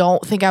why I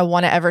don't think I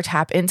want to ever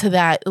tap into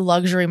that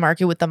luxury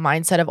market with the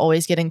mindset of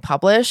always getting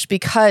published,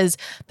 because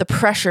the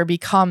pressure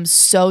becomes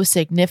so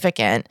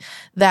significant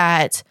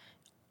that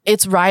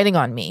it's riding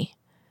on me.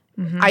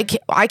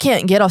 I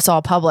can't get us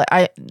all public.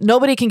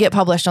 Nobody can get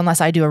published unless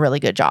I do a really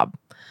good job.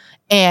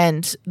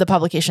 And the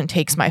publication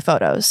takes my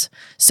photos.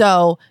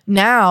 So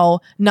now,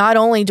 not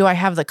only do I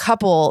have the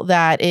couple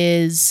that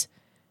is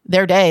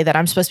their day that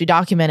I'm supposed to be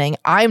documenting,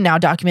 I'm now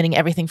documenting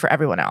everything for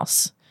everyone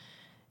else,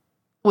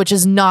 which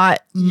is not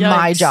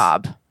my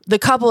job. The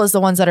couple is the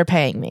ones that are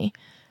paying me.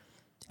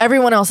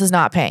 Everyone else is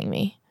not paying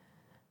me.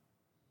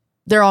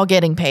 They're all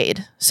getting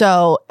paid.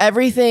 So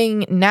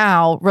everything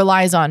now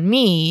relies on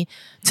me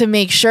to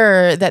make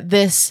sure that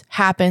this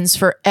happens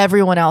for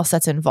everyone else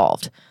that's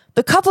involved.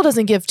 The couple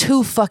doesn't give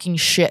two fucking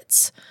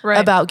shits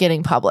about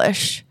getting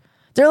published.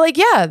 They're like,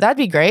 yeah, that'd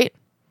be great.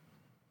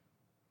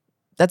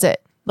 That's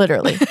it.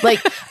 Literally.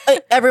 Like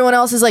everyone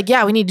else is like,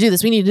 yeah, we need to do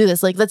this. We need to do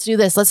this. Like, let's do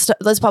this.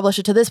 Let's publish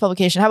it to this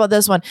publication. How about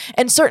this one?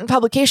 And certain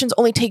publications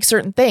only take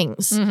certain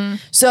things.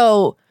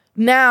 So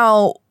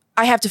now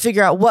I have to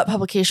figure out what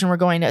publication we're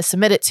going to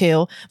submit it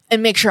to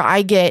and make sure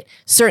I get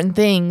certain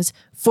things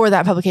for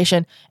that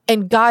publication.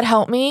 And God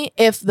help me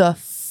if the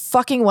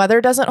fucking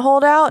weather doesn't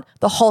hold out,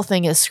 the whole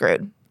thing is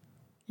screwed.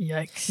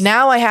 Yikes.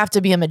 Now I have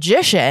to be a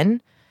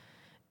magician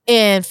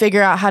and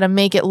figure out how to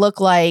make it look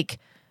like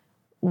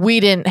we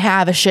didn't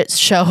have a shit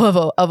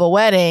show of a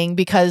wedding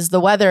because the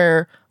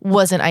weather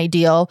wasn't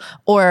ideal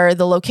or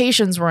the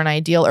locations weren't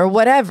ideal or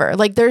whatever.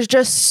 Like there's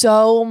just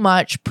so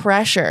much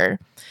pressure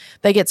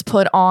that gets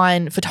put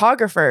on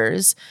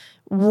photographers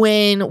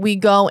when we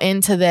go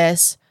into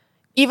this,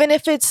 even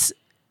if it's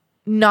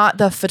not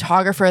the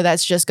photographer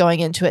that's just going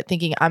into it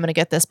thinking I'm going to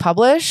get this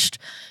published.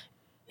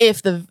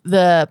 If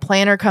the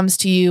planner comes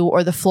to you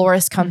or the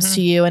florist comes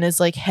to you and is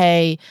like,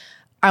 hey,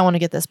 I want to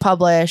get this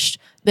published,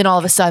 then all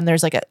of a sudden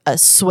there's like a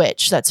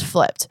switch that's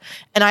flipped.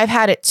 And I've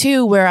had it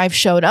too where I've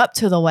showed up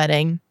to the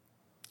wedding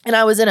and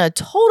I was in a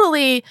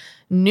totally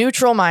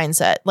neutral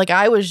mindset. Like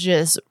I was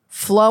just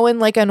flowing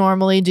like I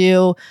normally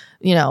do,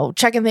 you know,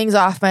 checking things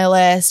off my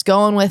list,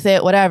 going with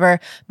it, whatever.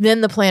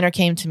 Then the planner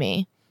came to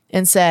me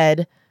and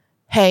said,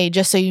 hey,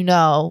 just so you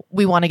know,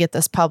 we want to get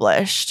this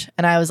published.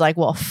 And I was like,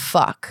 well,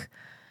 fuck.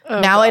 Oh,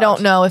 now God. I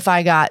don't know if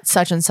I got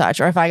such and such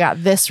or if I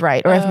got this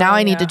right or if now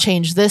I need to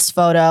change this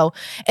photo.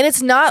 And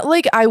it's not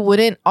like I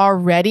wouldn't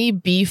already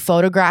be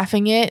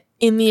photographing it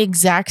in the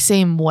exact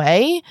same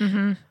way.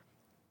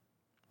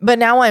 But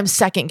now I'm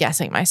second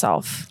guessing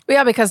myself.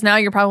 Yeah, because now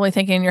you're probably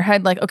thinking in your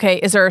head like, okay,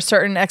 is there a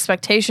certain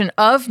expectation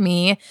of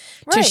me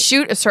to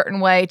shoot a certain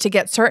way, to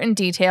get certain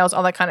details,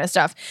 all that kind of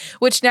stuff.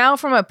 Which now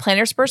from a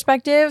planner's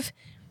perspective,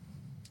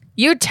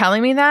 you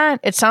telling me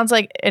that, it sounds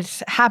like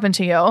it's happened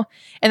to you.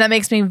 And that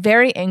makes me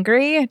very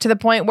angry to the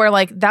point where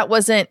like that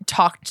wasn't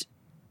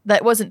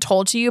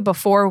told to you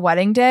before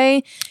wedding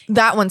day.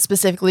 That one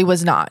specifically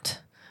was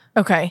not.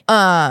 Okay.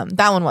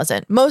 That one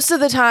wasn't. Most of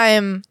the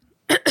time...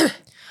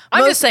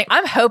 I'm just saying,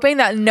 I'm hoping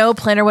that no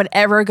planner would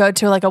ever go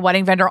to like a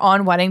wedding vendor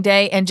on wedding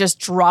day and just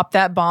drop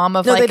that bomb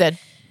of they did.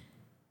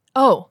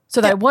 Oh,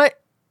 so that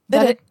what?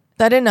 They did.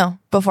 I didn't know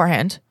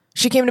beforehand.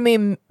 She came to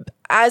me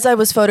as I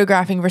was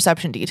photographing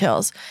reception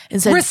details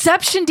and said...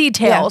 Reception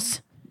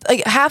details? Yeah,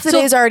 like half the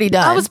day is already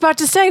done. I was about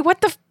to say, what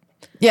the...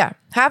 Yeah,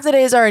 half the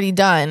day is already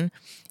done.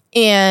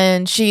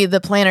 And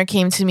the planner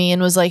came to me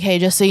and was like, hey,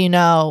 just so you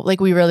know,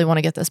 like we really want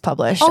to get this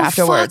published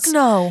afterwards. Fuck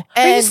no.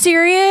 And are you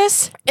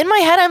serious? In my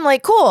head, I'm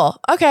like, cool,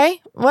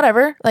 okay,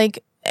 whatever.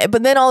 Like,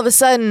 but then all of a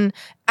sudden,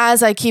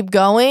 as I keep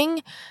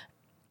going,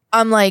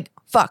 I'm like,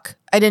 fuck,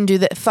 I didn't do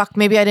that. Fuck,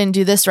 maybe I didn't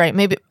do this right.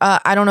 Maybe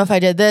I don't know if I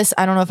did this.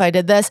 I don't know if I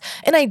did this.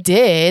 And I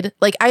did.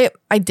 Like I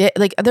did.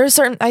 Like there's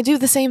I do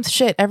the same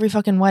shit every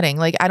fucking wedding.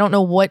 Like I don't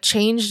know what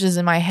changed is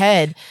in my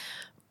head.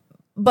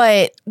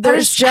 But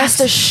there's just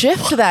a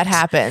shift that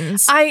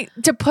happens.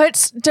 To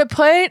put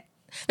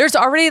there's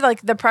already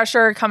like the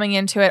pressure coming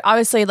into it.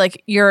 Obviously,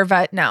 like you're a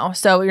vet now,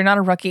 so you're not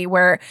a rookie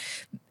where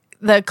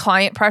the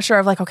client pressure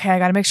of like, okay, I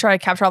got to make sure I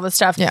capture all this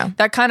stuff. Yeah.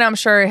 That kind of, I'm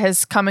sure,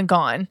 has come and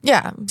gone.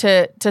 Yeah.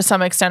 To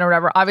some extent or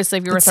whatever. Obviously,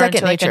 if you were thrown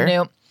to like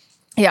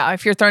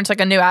if you're thrown to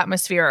like a new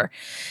atmosphere,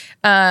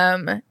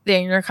 then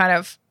you're kind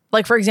of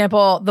like, for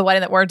example, the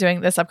wedding that we're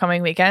doing this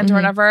upcoming weekend or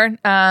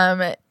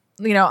whatever.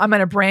 You know, I'm in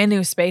a brand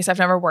new space. I've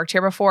never worked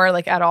here before,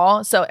 like at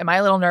all. So am I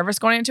a little nervous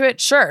going into it?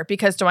 Sure.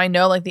 Because do I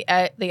know like the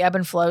ebb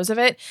and flows of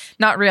it?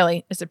 Not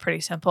really. Is it pretty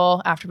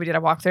simple after we did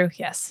a walkthrough?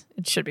 Yes,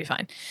 it should be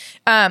fine.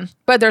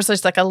 But there's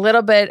just like a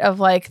little bit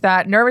of like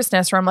that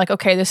nervousness where I'm like,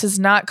 okay, this is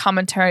not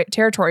common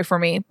territory for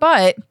me,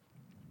 but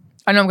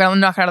I know I'm going to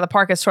knock it out of the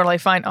park. It's totally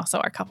fine. Also,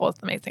 our couple is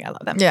amazing. I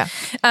love them. Yeah.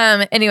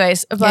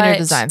 Anyways. And your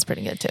design's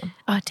pretty good too.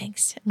 Oh,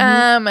 thanks.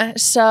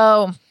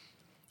 So,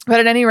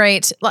 but at any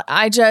rate,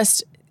 I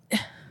just...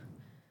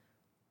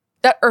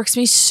 That irks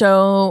me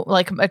so,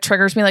 like, it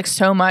triggers me, like,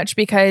 so much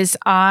because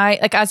I,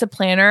 like, as a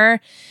planner,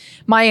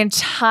 my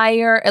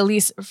entire, at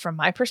least from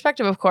my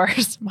perspective, of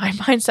course, my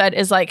mindset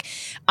is, like,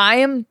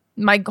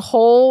 my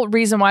whole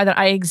reason why that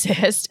I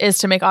exist is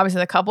to make, obviously,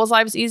 the couple's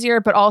lives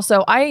easier, but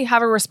also I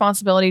have a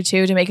responsibility,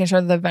 too, to making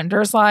sure that the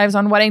vendors' lives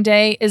on wedding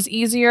day is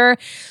easier.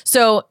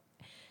 So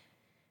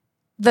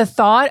the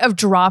thought of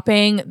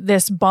dropping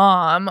this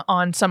bomb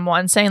on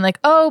someone saying, like,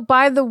 oh,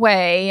 by the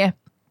way...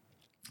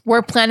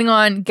 We're planning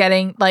on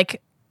getting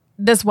like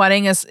this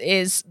wedding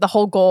is the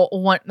whole goal.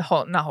 One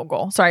of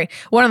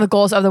the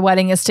goals of the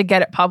wedding is to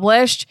get it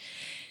published.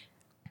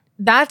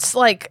 That's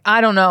like,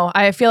 I don't know.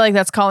 I feel like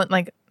that's calling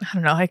like, I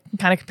don't know. I can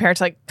kind of compare it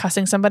to like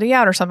cussing somebody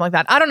out or something like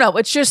that. I don't know.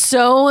 It's just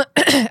so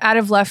out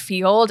of left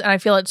field. And I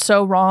feel it's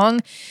so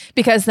wrong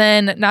because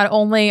then not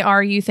only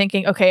are you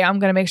thinking, okay, I'm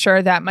going to make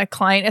sure that my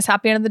client is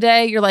happy at the end of the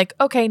day. You're like,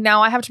 okay,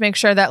 now I have to make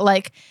sure that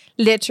like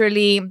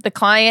literally the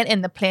client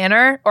and the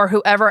planner or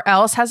whoever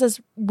else has this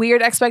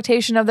weird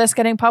expectation of this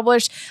getting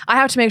published. I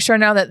have to make sure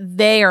now that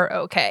they are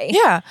okay.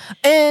 Yeah.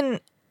 And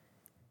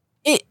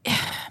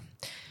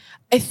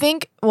I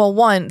think, well,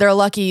 one, they're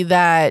lucky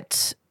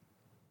that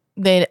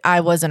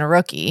I wasn't a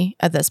rookie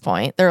at this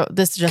point.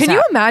 Can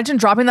you imagine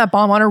dropping that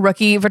bomb on a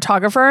rookie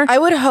photographer? I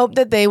would hope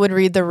that they would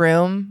read the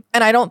room,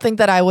 and I don't think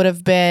that I would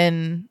have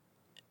been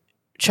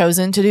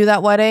chosen to do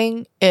that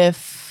wedding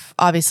if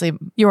obviously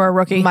you were a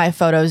rookie. My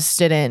photos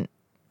didn't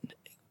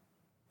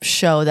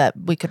show that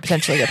we could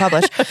potentially get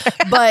published.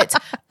 But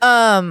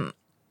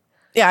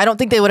yeah, I don't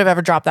think they would have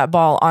ever dropped that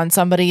ball on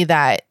somebody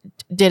that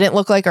didn't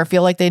look like or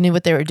feel like they knew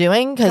what they were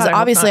doing. Because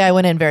obviously I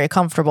went in very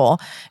comfortable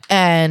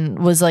and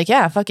was like,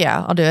 yeah, fuck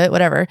yeah, I'll do it,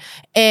 whatever.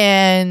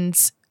 And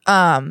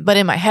but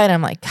in my head,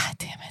 I'm like, God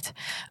damn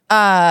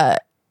it.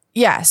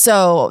 Yeah,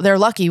 so they're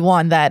lucky,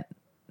 one, that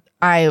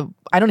I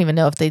don't even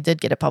know if they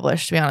did get it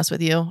published, to be honest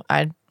with you.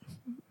 I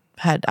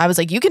was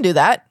like, you can do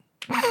that.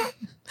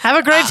 Have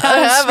a great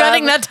time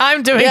spending that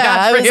time doing that.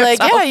 I was like,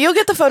 yeah, you'll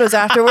get the photos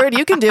afterward.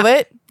 You can do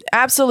it.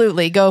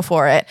 Absolutely. Go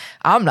for it.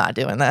 I'm not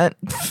doing that.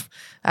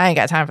 I ain't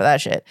got time for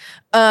that shit.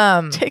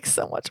 It takes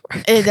so much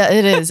work. It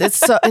is. It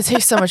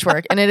takes so much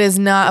work, and it is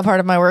not a part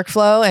of my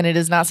workflow, and it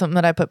is not something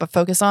that I put a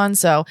focus on.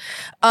 So,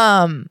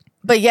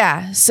 but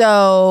yeah,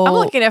 so I'm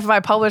looking if I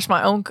publish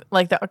my own,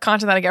 like the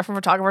content that I get from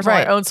photographers on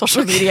my own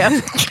social media.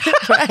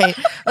 Right.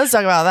 Let's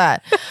talk about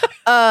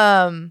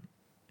that.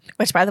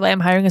 Which, by the way, I'm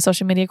hiring a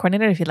social media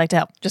coordinator if you'd like to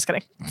help. Just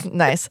kidding.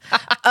 Nice.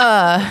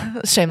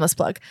 Shameless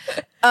plug.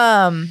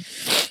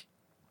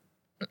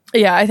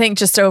 Yeah, I think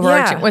just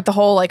overarching with the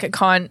whole the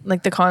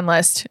con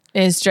list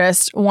is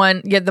just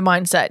one, get the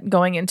mindset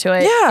going into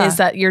it is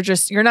that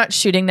you're not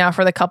shooting now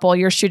for the couple,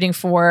 you're shooting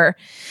for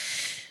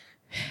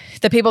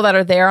the people that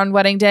are there on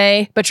wedding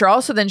day, but you're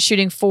also then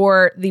shooting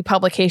for the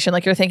publication.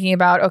 Like you're thinking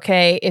about,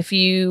 okay, if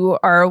you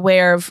are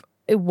aware of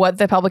what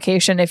the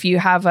publication, if you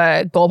have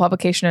a goal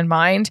publication in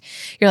mind,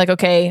 you're like,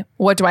 okay,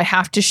 what do I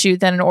have to shoot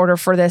then in order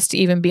for this to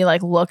even be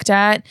like looked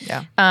at?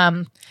 Yeah.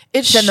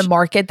 It's then the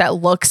market that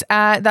looks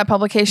at that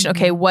publication. Mm-hmm.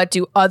 Okay, what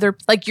do other,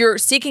 like you're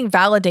seeking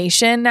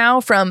validation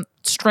now from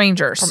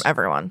strangers. From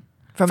everyone.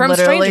 From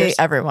literally strangers.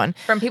 Everyone.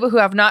 From people who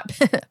have not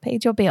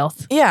paid your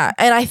bills. Yeah.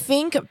 And I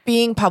think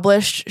being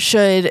published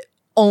should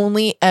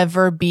only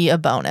ever be a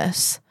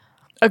bonus.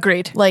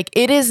 Agreed. Like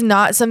it is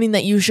not something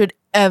that you should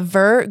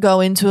ever go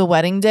into a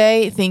wedding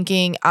day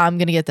thinking I'm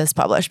going to get this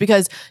published,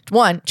 because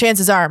one,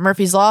 chances are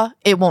Murphy's Law,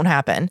 it won't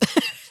happen.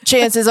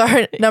 Chances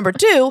are, number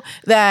two,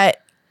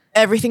 that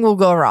everything will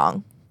go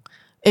wrong.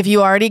 If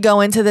you already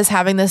go into this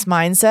having this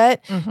mindset,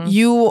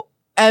 you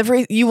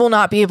will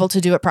not be able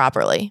to do it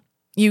properly.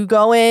 You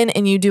go in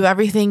and you do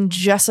everything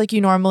just like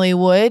you normally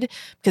would,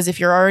 because if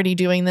you're already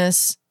doing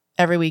this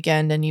every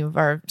weekend and you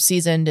are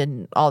seasoned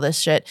and all this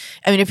shit,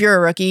 I mean, if you're a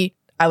rookie,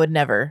 I would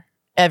never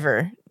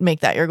ever make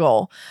that your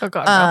goal. Oh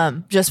God,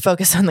 no. Just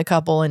focus on the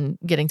couple and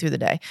getting through the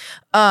day.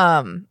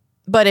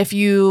 But if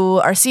you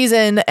are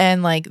seasoned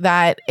and like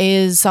that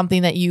is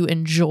something that you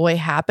enjoy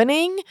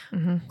happening,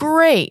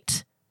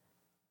 great.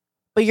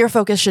 But your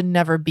focus should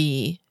never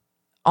be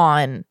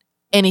on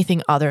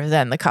anything other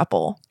than the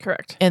couple.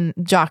 Correct. And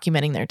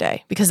documenting their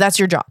day, because that's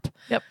your job.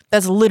 Yep.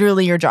 That's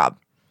literally your job.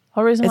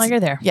 Whole reason why you're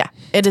there. Yeah.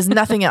 It is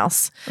nothing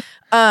else.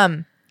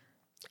 And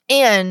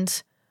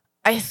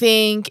I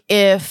think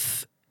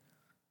if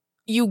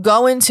you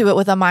go into it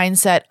with a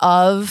mindset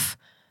of,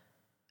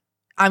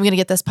 I'm going to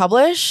get this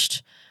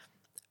published,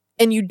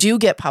 and you do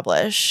get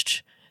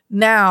published,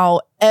 now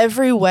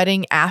every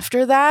wedding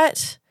after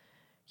that,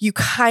 you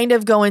kind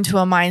of go into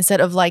a mindset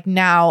of like,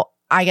 now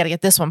I got to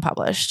get this one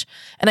published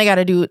and I got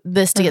to do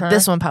this to get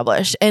this one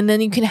published. And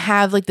then you can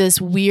have like this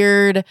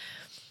weird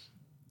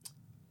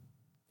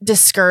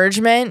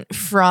discouragement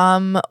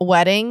from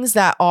weddings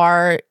that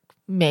are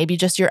maybe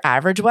just your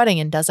average wedding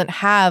and doesn't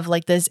have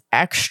like this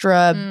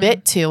extra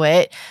bit to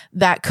it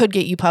that could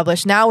get you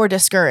published. Now we're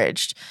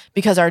discouraged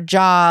because our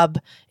job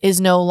is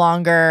no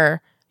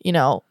longer,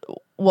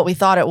 what we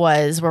thought it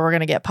was, where we're going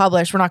to get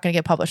published. We're not going to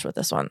get published with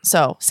this one.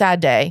 So sad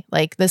day.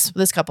 Like this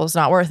couple is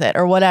not worth it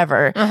or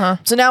whatever.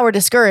 So now we're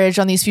discouraged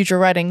on these future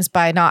weddings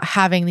by not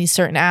having these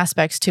certain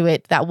aspects to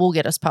it that will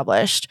get us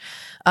published.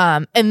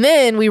 And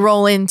then we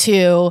roll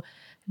into,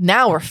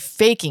 now we're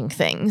faking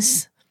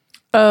things.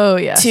 Oh,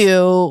 yes.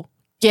 To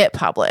get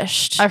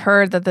published. I've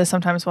heard that this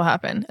sometimes will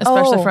happen,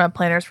 especially from a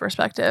planner's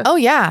perspective. Oh,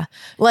 yeah.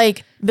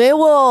 Like they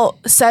will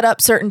set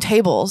up certain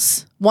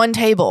tables, one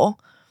table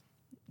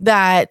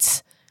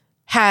that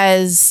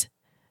has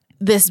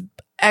this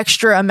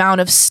extra amount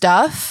of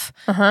stuff,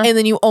 and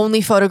then you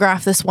only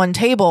photograph this one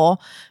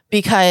table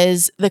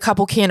because the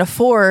couple can't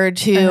afford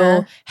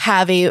to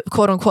have a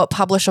quote unquote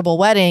publishable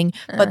wedding,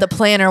 but the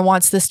planner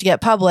wants this to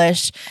get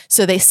published.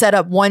 So they set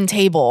up one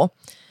table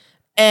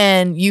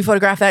and you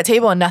photograph that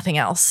table and nothing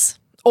else.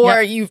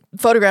 Or you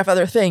photograph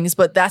other things,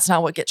 but that's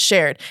not what gets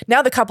shared.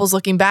 Now the couple's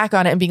looking back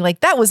on it and being like,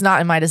 that was not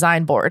in my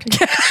design board.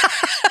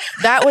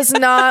 That was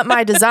not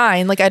my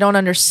design. Like, I don't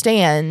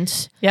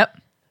understand. Yep.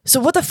 So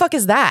what the fuck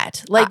is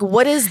that? Like,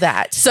 what is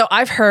that? So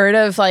I've heard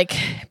of like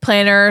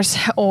planners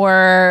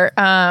or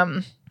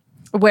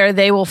where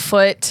they will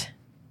foot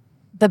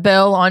the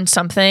bill on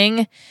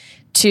something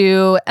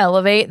to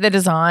elevate the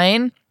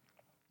design.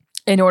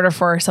 in order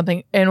for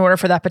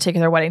that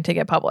particular wedding to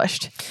get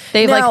published.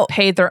 They've like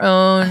paid their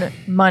own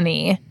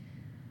money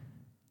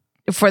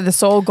for the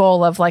sole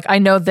goal of like, I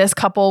know this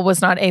couple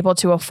was not able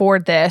to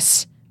afford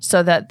this,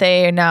 so that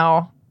they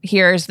now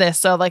here's this.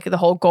 So like the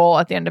whole goal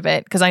at the end of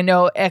it, because I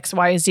know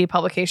XYZ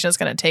publication is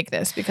going to take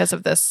this because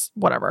of this,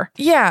 whatever.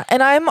 Yeah.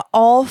 And I'm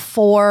all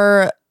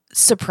for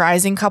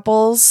surprising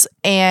couples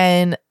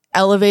and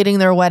elevating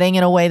their wedding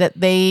in a way that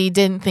they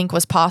didn't think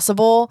was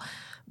possible.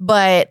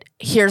 But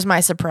here's my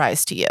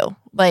surprise to you.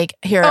 Like,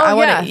 here, I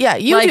want to,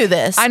 you like, do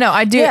this. I know,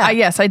 I do. Yeah.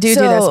 Yes, I do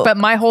this. But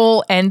my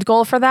whole end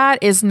goal for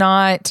that is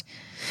not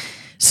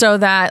so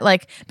that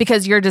like,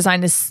 because your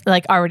design is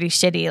like already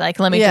shitty, like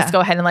let me just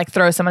go ahead and like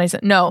throw somebody's.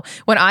 No,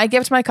 when I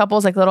gift my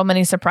couples like little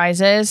mini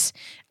surprises,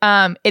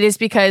 it is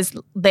because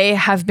they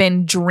have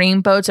been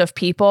dreamboats of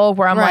people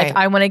where I'm like,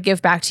 I want to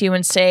give back to you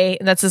and say,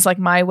 that's just like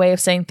my way of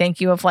saying thank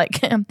you, of like,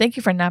 thank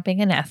you for not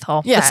being an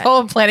asshole. Yeah. This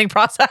whole planning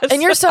process.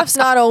 And your stuff's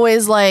not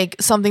always like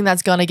something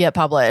that's going to get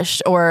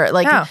published or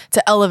like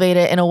to elevate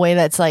it in a way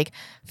that's like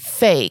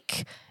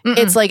fake.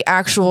 It's like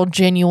actual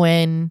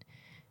genuine,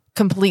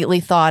 completely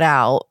thought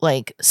out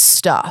like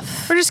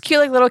stuff. Or just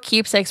cute like little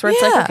keepsakes where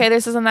it's like, okay,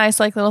 this is a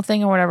nice like little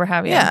thing or whatever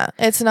have you. Yeah.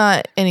 It's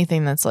not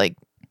anything that's like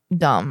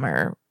dumb,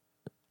 or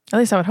at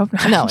least I would hope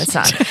not. No, it's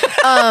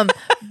not.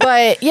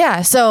 But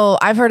yeah, so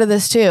I've heard of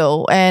this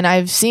too, and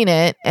I've seen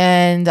it,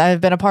 and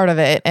I've been a part of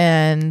it,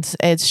 and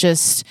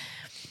it's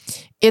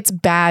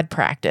bad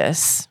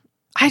practice.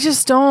 I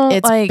just don't.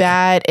 It's like,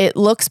 bad. It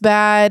looks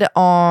bad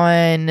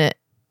on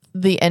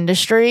the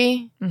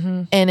industry,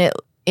 and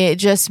it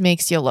just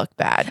makes you look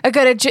bad.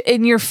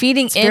 And you're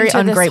feeding into very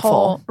ungrateful. This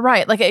whole,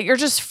 right? Like you're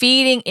just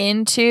feeding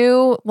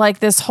into like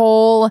this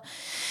whole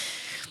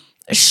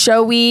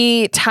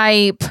showy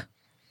type.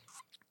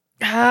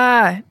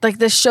 Like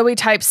this showy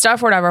type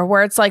stuff or whatever,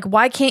 where it's like,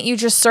 why can't you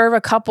just serve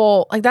a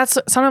couple? Like that's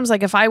sometimes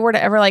like if I were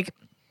to ever like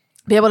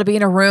be able to be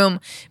in a room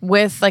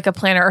with like a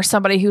planner or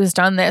somebody who's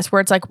done this, where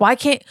it's like, why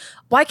can't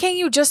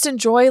you just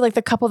enjoy like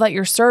the couple that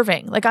you're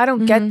serving? Like, I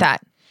don't get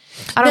that.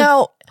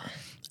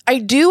 I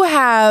do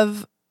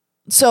have,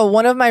 so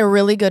one of my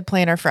really good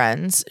planner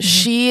friends,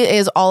 she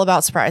is all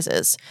about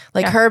surprises.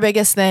 Like her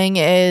biggest thing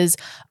is,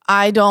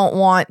 I don't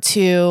want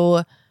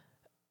to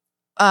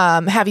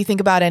have you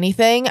think about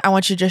anything. I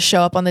want you to just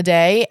show up on the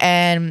day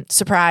and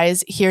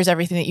surprise, here's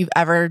everything that you've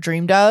ever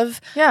dreamed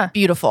of. Yeah.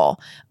 Beautiful.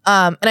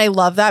 And I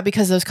love that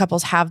because those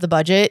couples have the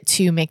budget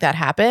to make that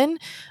happen.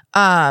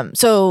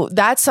 So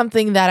that's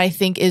something that I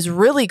think is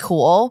really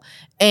cool,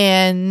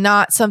 and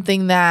not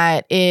something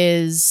that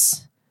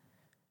is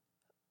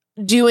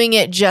doing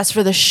it just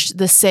for the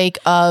sake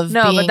of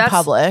being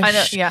published. I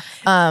know. Yeah.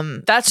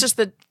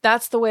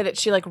 That's the way that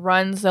she like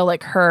runs the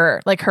like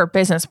her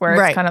business, where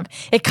it's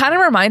it kind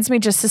of reminds me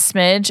just a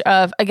smidge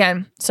of,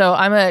 again, so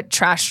I'm a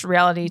trash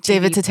reality TV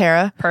David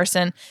Totera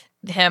person.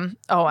 Him.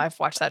 Oh, I've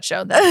watched that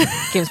show.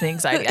 That gives me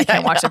anxiety. I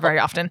can't watch it very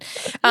often.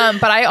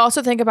 But I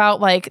also think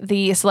about like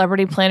the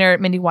celebrity planner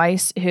Mindy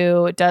Weiss,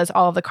 who does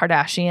all of the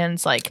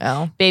Kardashians, like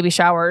baby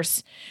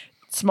showers,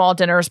 small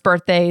dinners,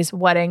 birthdays,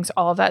 weddings,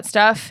 all of that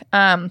stuff.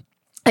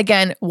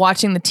 Again,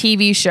 watching the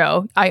TV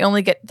show,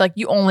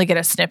 you only get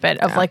a snippet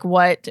of like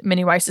what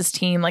Mindy Weiss's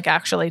team like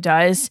actually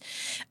does.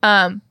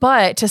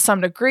 But to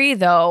some degree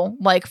though,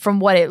 like from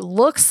what it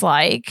looks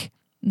like,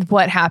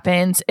 what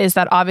happens is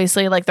that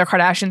obviously like the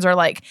Kardashians are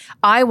like,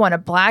 I want a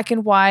black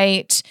and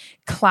white,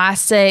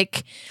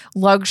 classic,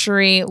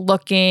 luxury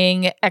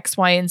looking X,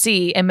 Y, and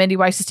Z. And Mindy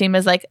Weiss's team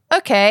is like,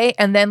 okay.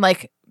 And then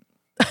like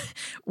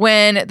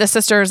when the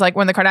sisters, like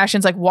when the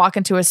Kardashians like walk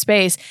into a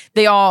space,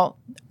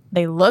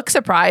 they look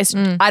surprised.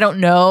 I don't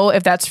know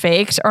if that's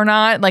faked or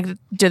not. Like,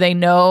 do they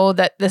know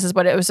that this is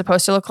what it was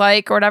supposed to look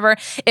like or whatever?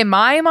 In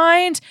my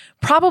mind,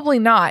 probably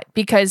not,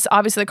 because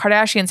obviously the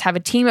Kardashians have a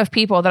team of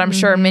people that I'm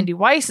sure Mindy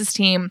Weiss's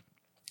team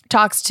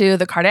talks to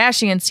the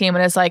Kardashians team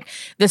and is like,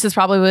 this is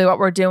probably what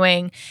we're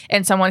doing.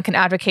 And someone can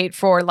advocate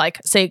for, like,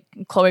 say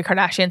Khloe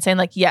Kardashian saying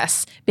like,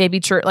 yes, Baby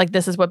True, like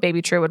this is what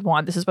Baby True would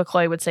want. This is what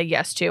Khloe would say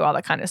yes to, all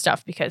that kind of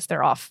stuff, because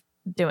they're off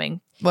doing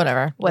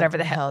whatever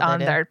the hell on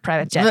their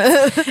private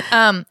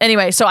jet.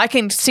 Anyway, so I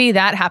can see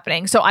that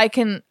happening. So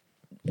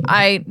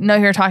I know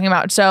who you're talking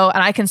about. So,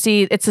 and I can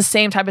see it's the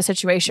same type of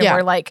situation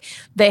where like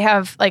they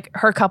have like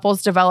her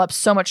couples develop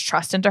so much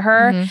trust into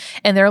her,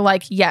 and they're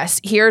like,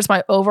 yes, here's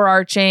my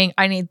overarching,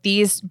 I need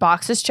these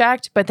boxes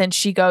checked. But then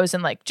she goes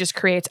and like just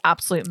creates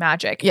absolute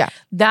magic. Yeah.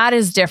 That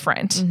is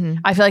different.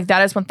 I feel like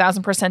that is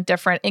 1000%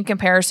 different in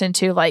comparison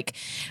to like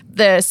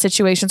the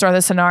situations or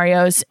the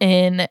scenarios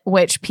in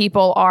which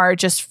people are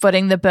just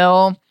footing the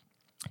bill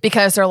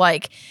because they're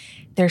like,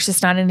 there's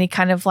just not any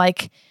kind of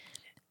like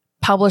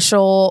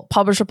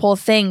publishable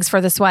things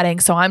for this wedding.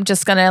 So I'm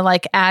just going to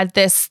like add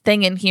this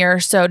thing in here.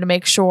 So to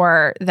make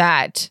sure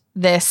that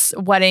this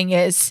wedding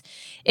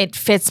it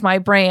fits my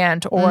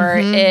brand, or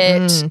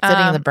fitting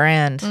the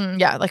brand.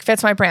 Like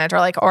fits my brand,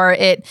 or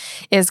it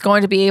is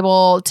going to be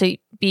able to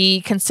be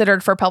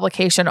considered for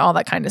publication, all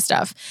that kind of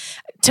stuff.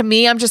 To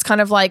me, I'm just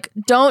kind of like,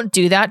 don't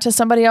do that to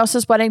somebody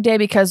else's wedding day,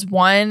 because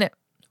one,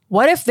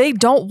 what if they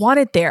don't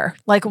want it there?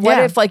 Like, what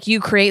if like you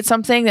create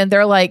something and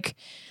they're like,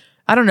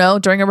 I don't know,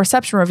 during a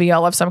reception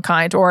reveal of some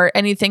kind or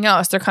anything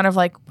else, they're kind of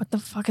like, what the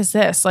fuck is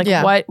this?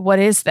 Like, what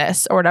is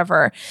this or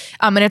whatever?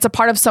 And it's a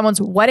part of someone's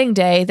wedding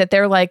day that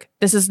they're like,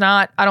 this is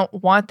not, I don't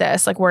want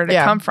this. Like, where did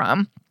it come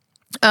from?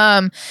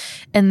 And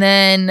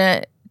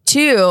then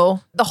 2,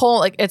 the whole,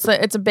 like, it's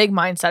a big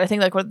mindset. I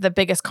think like what the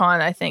biggest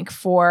con, I think,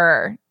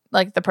 for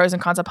like the pros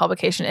and cons of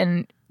publication,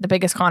 and the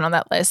biggest con on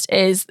that list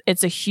is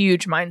it's a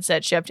huge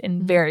mindset shift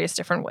in various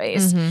different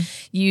ways.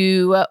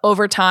 You,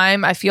 over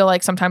time, I feel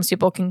like sometimes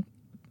people can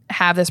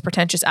have this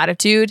pretentious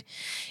attitude,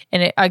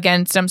 and it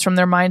again stems from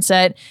their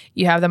mindset.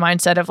 You have the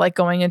mindset of like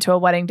going into a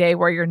wedding day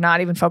where you're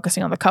not even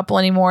focusing on the couple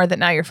anymore, that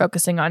now you're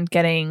focusing on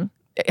getting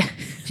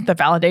the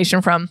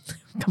validation from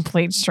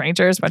complete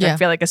strangers, which I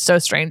feel like is so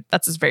strange.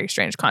 That's a very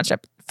strange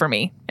concept for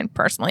me and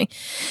personally.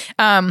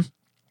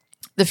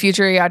 The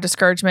future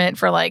discouragement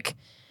for like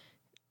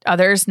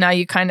others. Now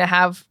you kind of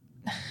have,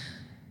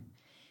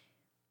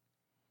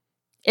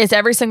 is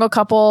every single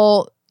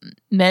couple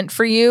meant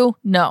for you?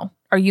 No.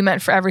 Are you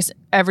meant for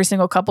every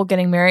single couple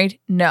getting married?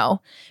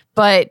 No.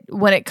 But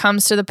when it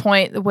comes to the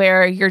point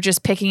where you're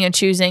just picking and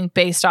choosing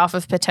based off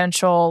of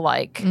potential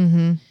like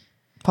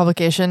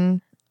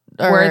publication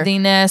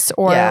worthiness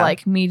or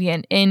like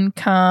median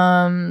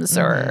incomes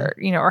or,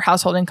 you know, or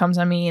household incomes.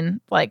 I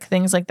mean, like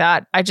things like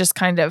that. I just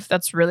kind of,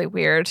 that's really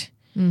weird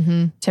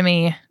to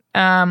me.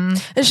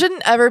 It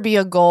shouldn't ever be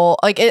a goal.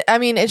 Like,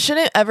 it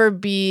shouldn't ever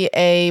be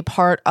a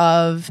part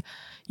of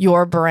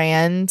your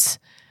brand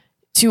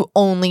to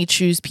only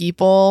choose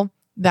people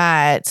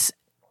that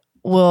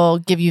will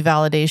give you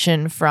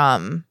validation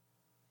from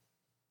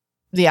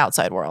the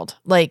outside world.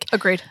 Like,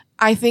 agreed.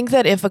 I think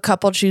that if a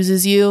couple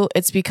chooses you,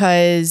 it's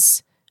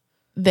because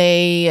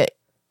they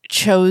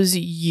chose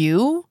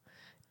you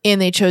and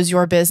they chose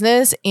your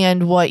business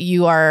and what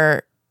you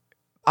are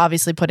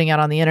obviously putting out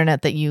on the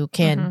internet that you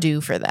can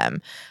do for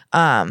them.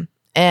 And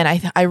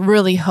I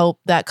really hope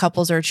that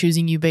couples are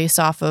choosing you based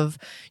off of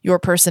your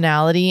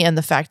personality and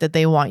the fact that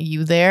they want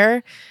you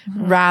there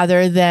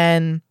rather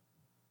than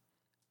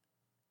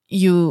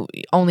you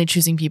only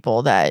choosing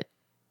people that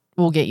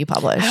will get you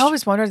published. I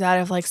always wondered that,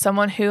 of like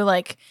someone who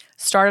like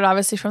started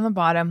obviously from the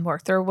bottom,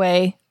 worked their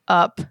way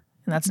up,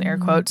 and that's in air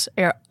quotes,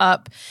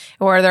 up,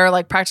 or they're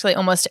like practically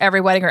almost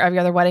every wedding or every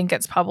other wedding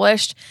gets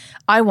published.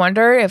 I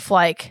wonder if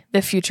like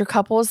the future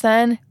couples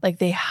then like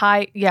they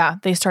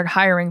start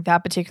hiring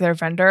that particular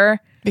vendor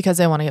because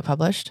they want to get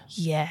published.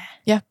 Yeah,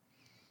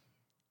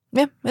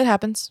 it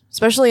happens,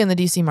 especially in the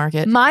DC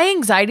market. My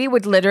anxiety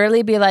would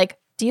literally be like,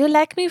 do you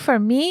like me for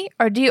me,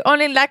 or do you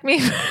only like me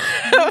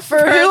for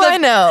who I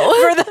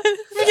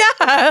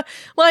know?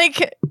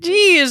 Like,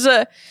 geez,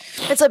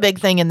 it's a big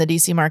thing in the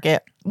DC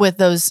market with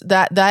those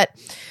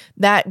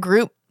that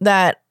group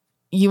that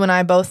you and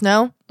I both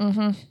know.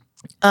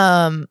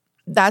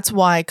 That's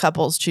why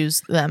couples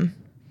choose them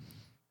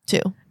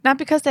too. Not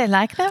because they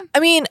like them.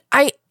 I mean,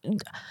 I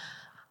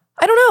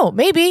don't know.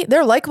 Maybe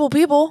they're likable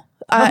people.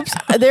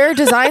 Their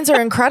designs are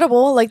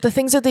incredible. Like the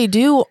things that they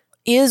do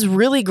is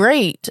really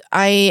great.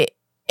 I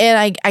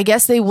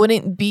guess they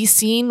wouldn't be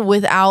seen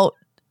without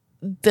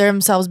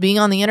themselves being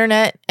on the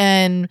internet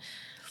and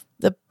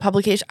the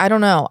publication. I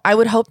don't know. I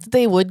would hope that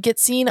they would get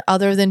seen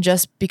other than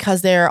just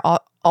because they're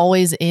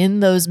always in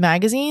those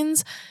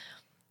magazines.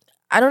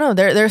 I don't know.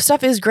 Their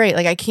stuff is great.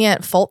 Like I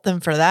can't fault them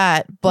for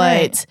that,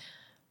 but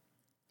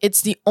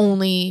it's the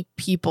only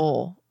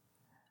people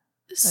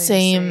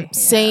same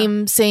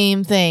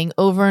thing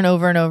over and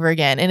over and over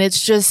again. And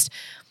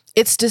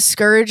it's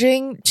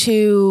discouraging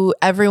to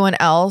everyone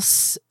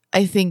else,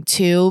 I think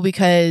too,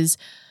 because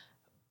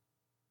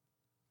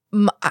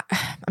I'm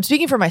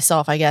speaking for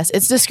myself, I guess.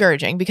 It's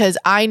discouraging because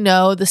I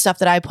know the stuff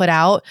that I put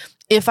out,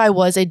 if I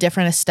was a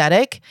different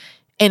aesthetic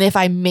and if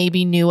I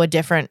maybe knew a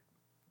different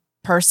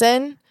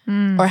person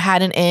or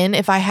had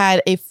if I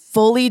had a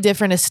fully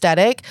different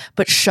aesthetic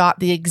but shot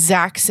the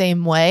exact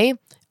same way,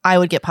 I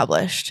would get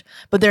published.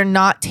 But they're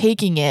not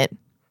taking it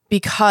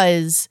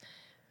because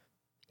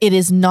it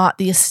is not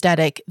the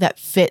aesthetic that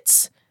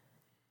fits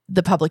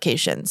the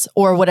publications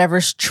or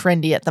whatever's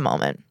trendy at the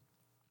moment.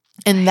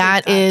 And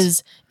that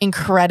is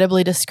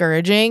incredibly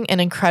discouraging and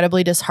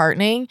incredibly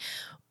disheartening.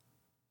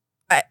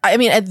 I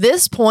mean, at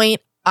this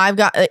point,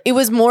 it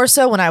was more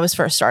so when I was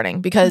first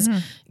starting because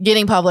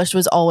getting published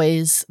was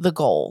always the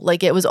goal.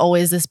 Like it was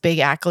always this big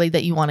accolade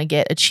that you want to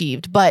get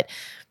achieved. But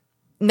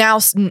now,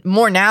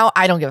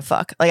 I don't give a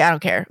fuck. Like, I don't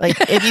care. Like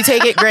if you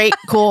take it, great,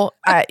 cool.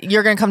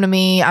 You're going to come to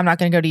me. I'm not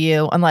going to go to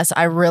you unless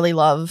I really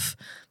love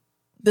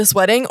this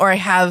wedding or I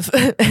have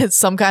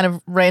some kind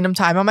of random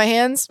time on my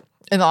hands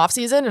in the off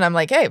season. And I'm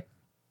like, hey,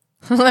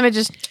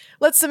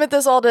 let's submit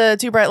this all to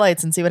Two Bright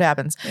Lights and see what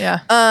happens. Yeah.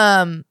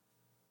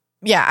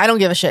 Yeah, I don't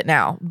give a shit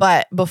now.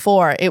 But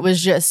before it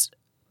was just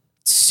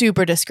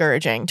super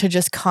discouraging to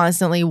just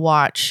constantly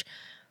watch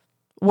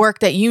work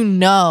that you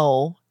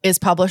know is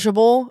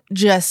publishable,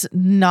 just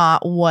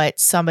not what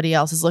somebody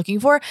else is looking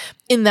for.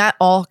 And that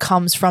all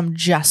comes from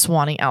just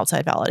wanting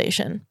outside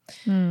validation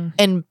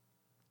and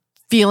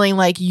feeling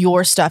like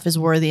your stuff is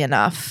worthy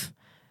enough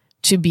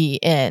to be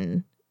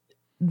in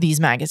these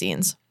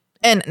magazines.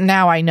 And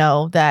now I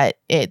know that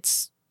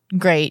it's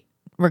great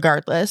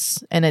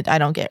regardless, and I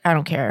don't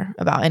care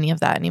about any of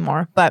that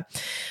anymore. But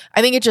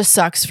I think it just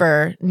sucks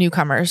for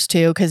newcomers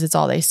too, because it's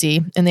all they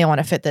see and they want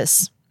to fit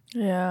this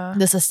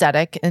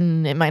aesthetic,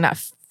 and it might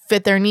not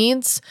fit their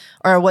needs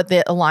or what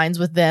that aligns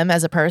with them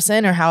as a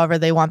person or however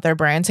they want their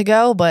brand to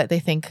go. But they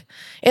think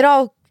it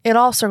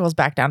all circles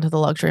back down to the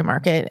luxury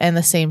market and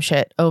the same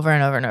shit over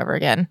and over and over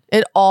again.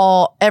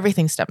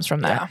 Everything stems from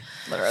that. Yeah,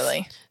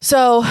 literally.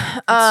 So,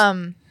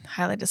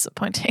 highly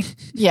disappointing.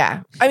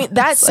 Yeah. I mean,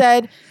 that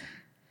said,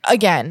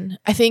 again,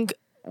 I think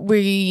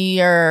we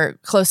are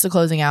close to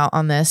closing out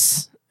on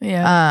this.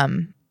 Yeah.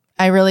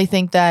 I really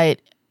think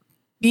that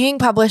being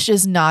published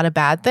is not a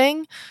bad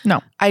thing.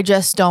 No. I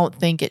just don't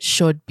think it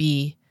should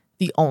be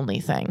the only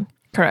thing.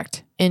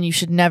 Correct. And you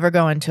should never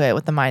go into it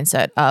with the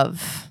mindset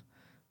of,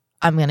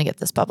 I'm going to get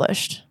this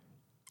published.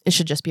 It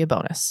should just be a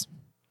bonus.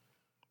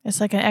 It's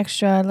like an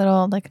extra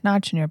little like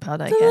notch in your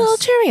belt, I guess. A little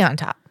cherry on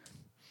top.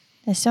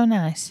 It's so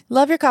nice.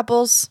 Love your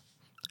couples.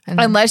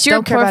 Unless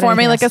you're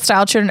performing like a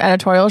style shoot, an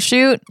editorial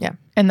shoot. Yeah.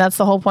 And that's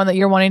the whole point that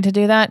you're wanting to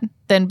do that,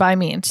 then by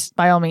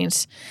all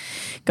means,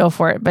 go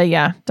for it. But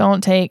yeah,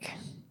 don't take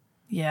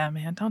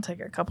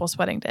your couple's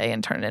wedding day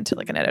and turn it into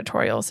like an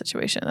editorial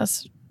situation.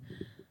 That's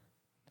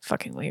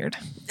fucking weird.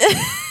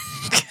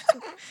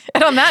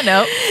 And on that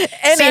note,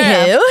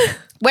 anywho,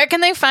 where can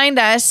they find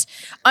us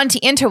on the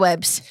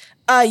interwebs?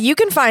 You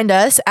can find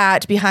us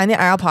at Behind the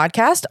Aisle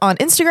Podcast on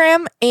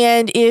Instagram.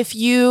 And if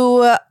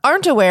you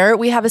aren't aware,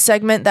 we have a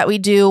segment that we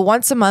do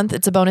once a month.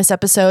 It's a bonus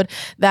episode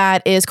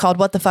that is called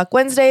What the Fuck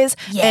Wednesdays.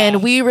 Yeah.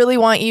 And we really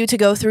want you to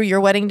go through your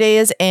wedding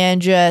days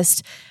and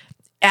just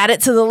add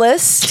it to the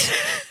list.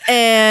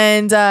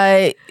 And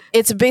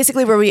it's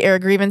basically where we air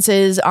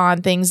grievances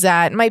on things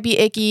that might be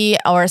icky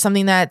or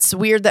something that's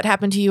weird that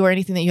happened to you or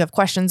anything that you have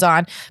questions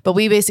on. But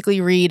we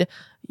basically read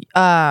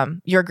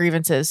your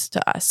grievances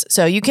to us.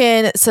 So you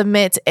can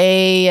submit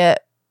a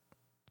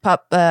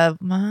what the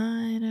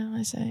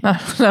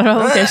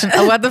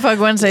fuck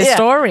Wednesday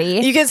story.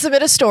 You can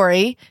submit a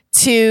story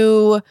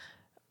to.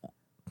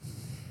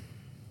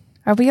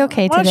 Are we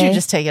okay today? Why don't you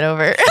just take it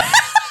over?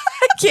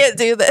 I can't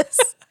do this.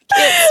 I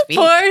can't speak.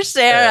 Poor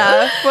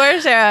Sarah.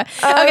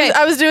 Okay,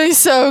 I was doing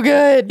so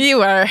good. You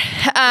were.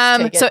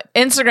 So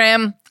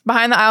Instagram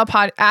Behind the Aisle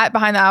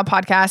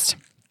Podcast.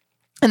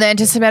 And then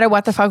to submit a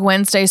What the Fuck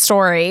Wednesday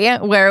story,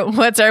 where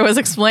what Sarah was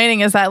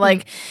explaining is that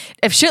like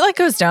if shit like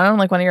goes down on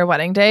like one of your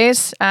wedding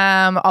days,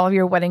 all of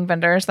your wedding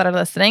vendors that are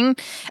listening,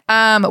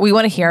 we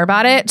want to hear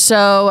about it.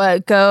 So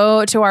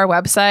go to our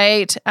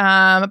website,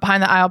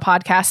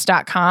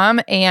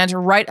 behindtheaislepodcast.com, and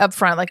right up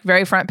front, like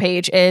very front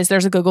page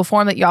there's a Google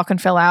form that y'all can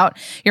fill out.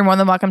 You're more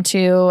than welcome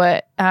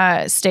to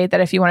state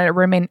that if you want to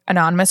remain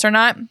anonymous or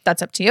not.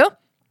 That's up to you.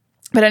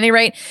 But at any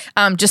rate,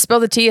 just spill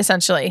the tea,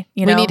 essentially.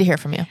 We need to hear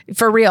from you.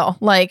 For real.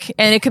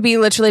 And it could be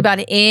literally about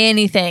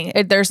anything.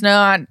 There's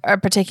not a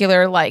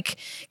particular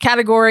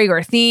category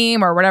or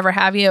theme or whatever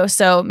have you.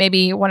 So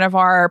maybe one of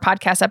our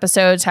podcast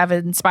episodes have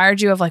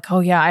inspired you of oh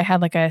yeah, I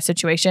had a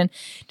situation.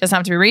 Doesn't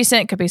have to be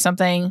recent. It could be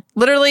something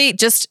literally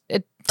just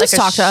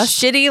talk to us.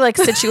 Shitty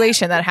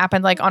situation that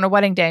happened on a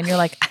wedding day, and you're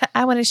like,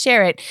 I want to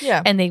share it.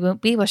 Yeah.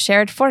 And we will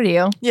share it for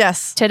you.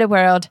 Yes. To the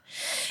world.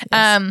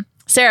 Yes.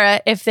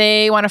 Sarah, if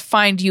they want to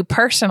find you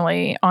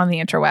personally on the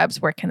interwebs,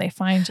 where can they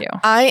find you?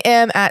 I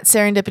am at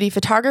Serendipity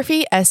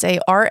Photography,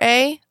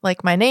 SARA,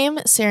 like my name,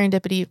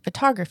 Serendipity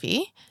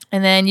Photography.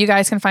 And then you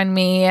guys can find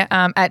me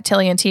at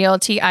Tillian Teal,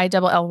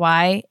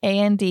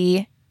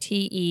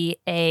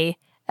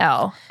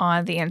 TILLYANDTEAL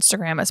on the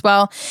Instagram as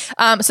well.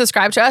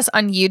 Subscribe to us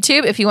on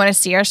YouTube if you want to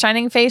see our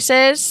shining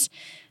faces.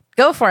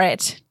 Go for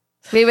it.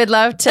 We would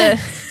love to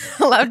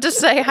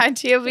say hi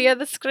to you via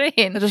the screen.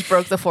 I just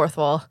broke the fourth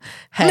wall.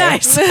 Hey.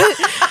 Nice.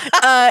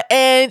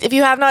 And if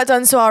you have not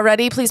done so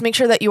already, please make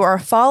sure that you are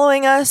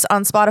following us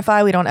on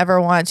Spotify. We don't ever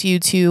want you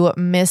to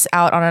miss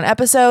out on an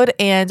episode.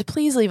 And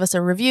please leave us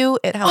a review.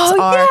 It helps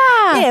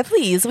Yeah,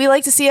 please. We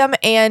like to see them.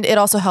 And it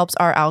also helps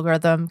our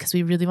algorithm because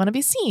we really want to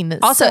be seen.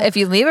 Also, if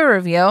you leave a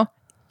review,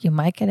 you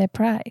might get a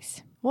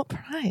prize. What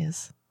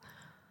prize?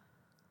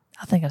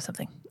 I'll think of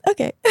something.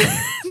 Okay.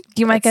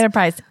 You might get a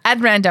prize at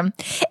random.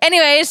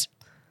 Anyways,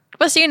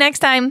 we'll see you next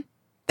time.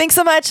 Thanks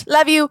so much.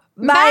 Love you.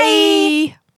 Bye.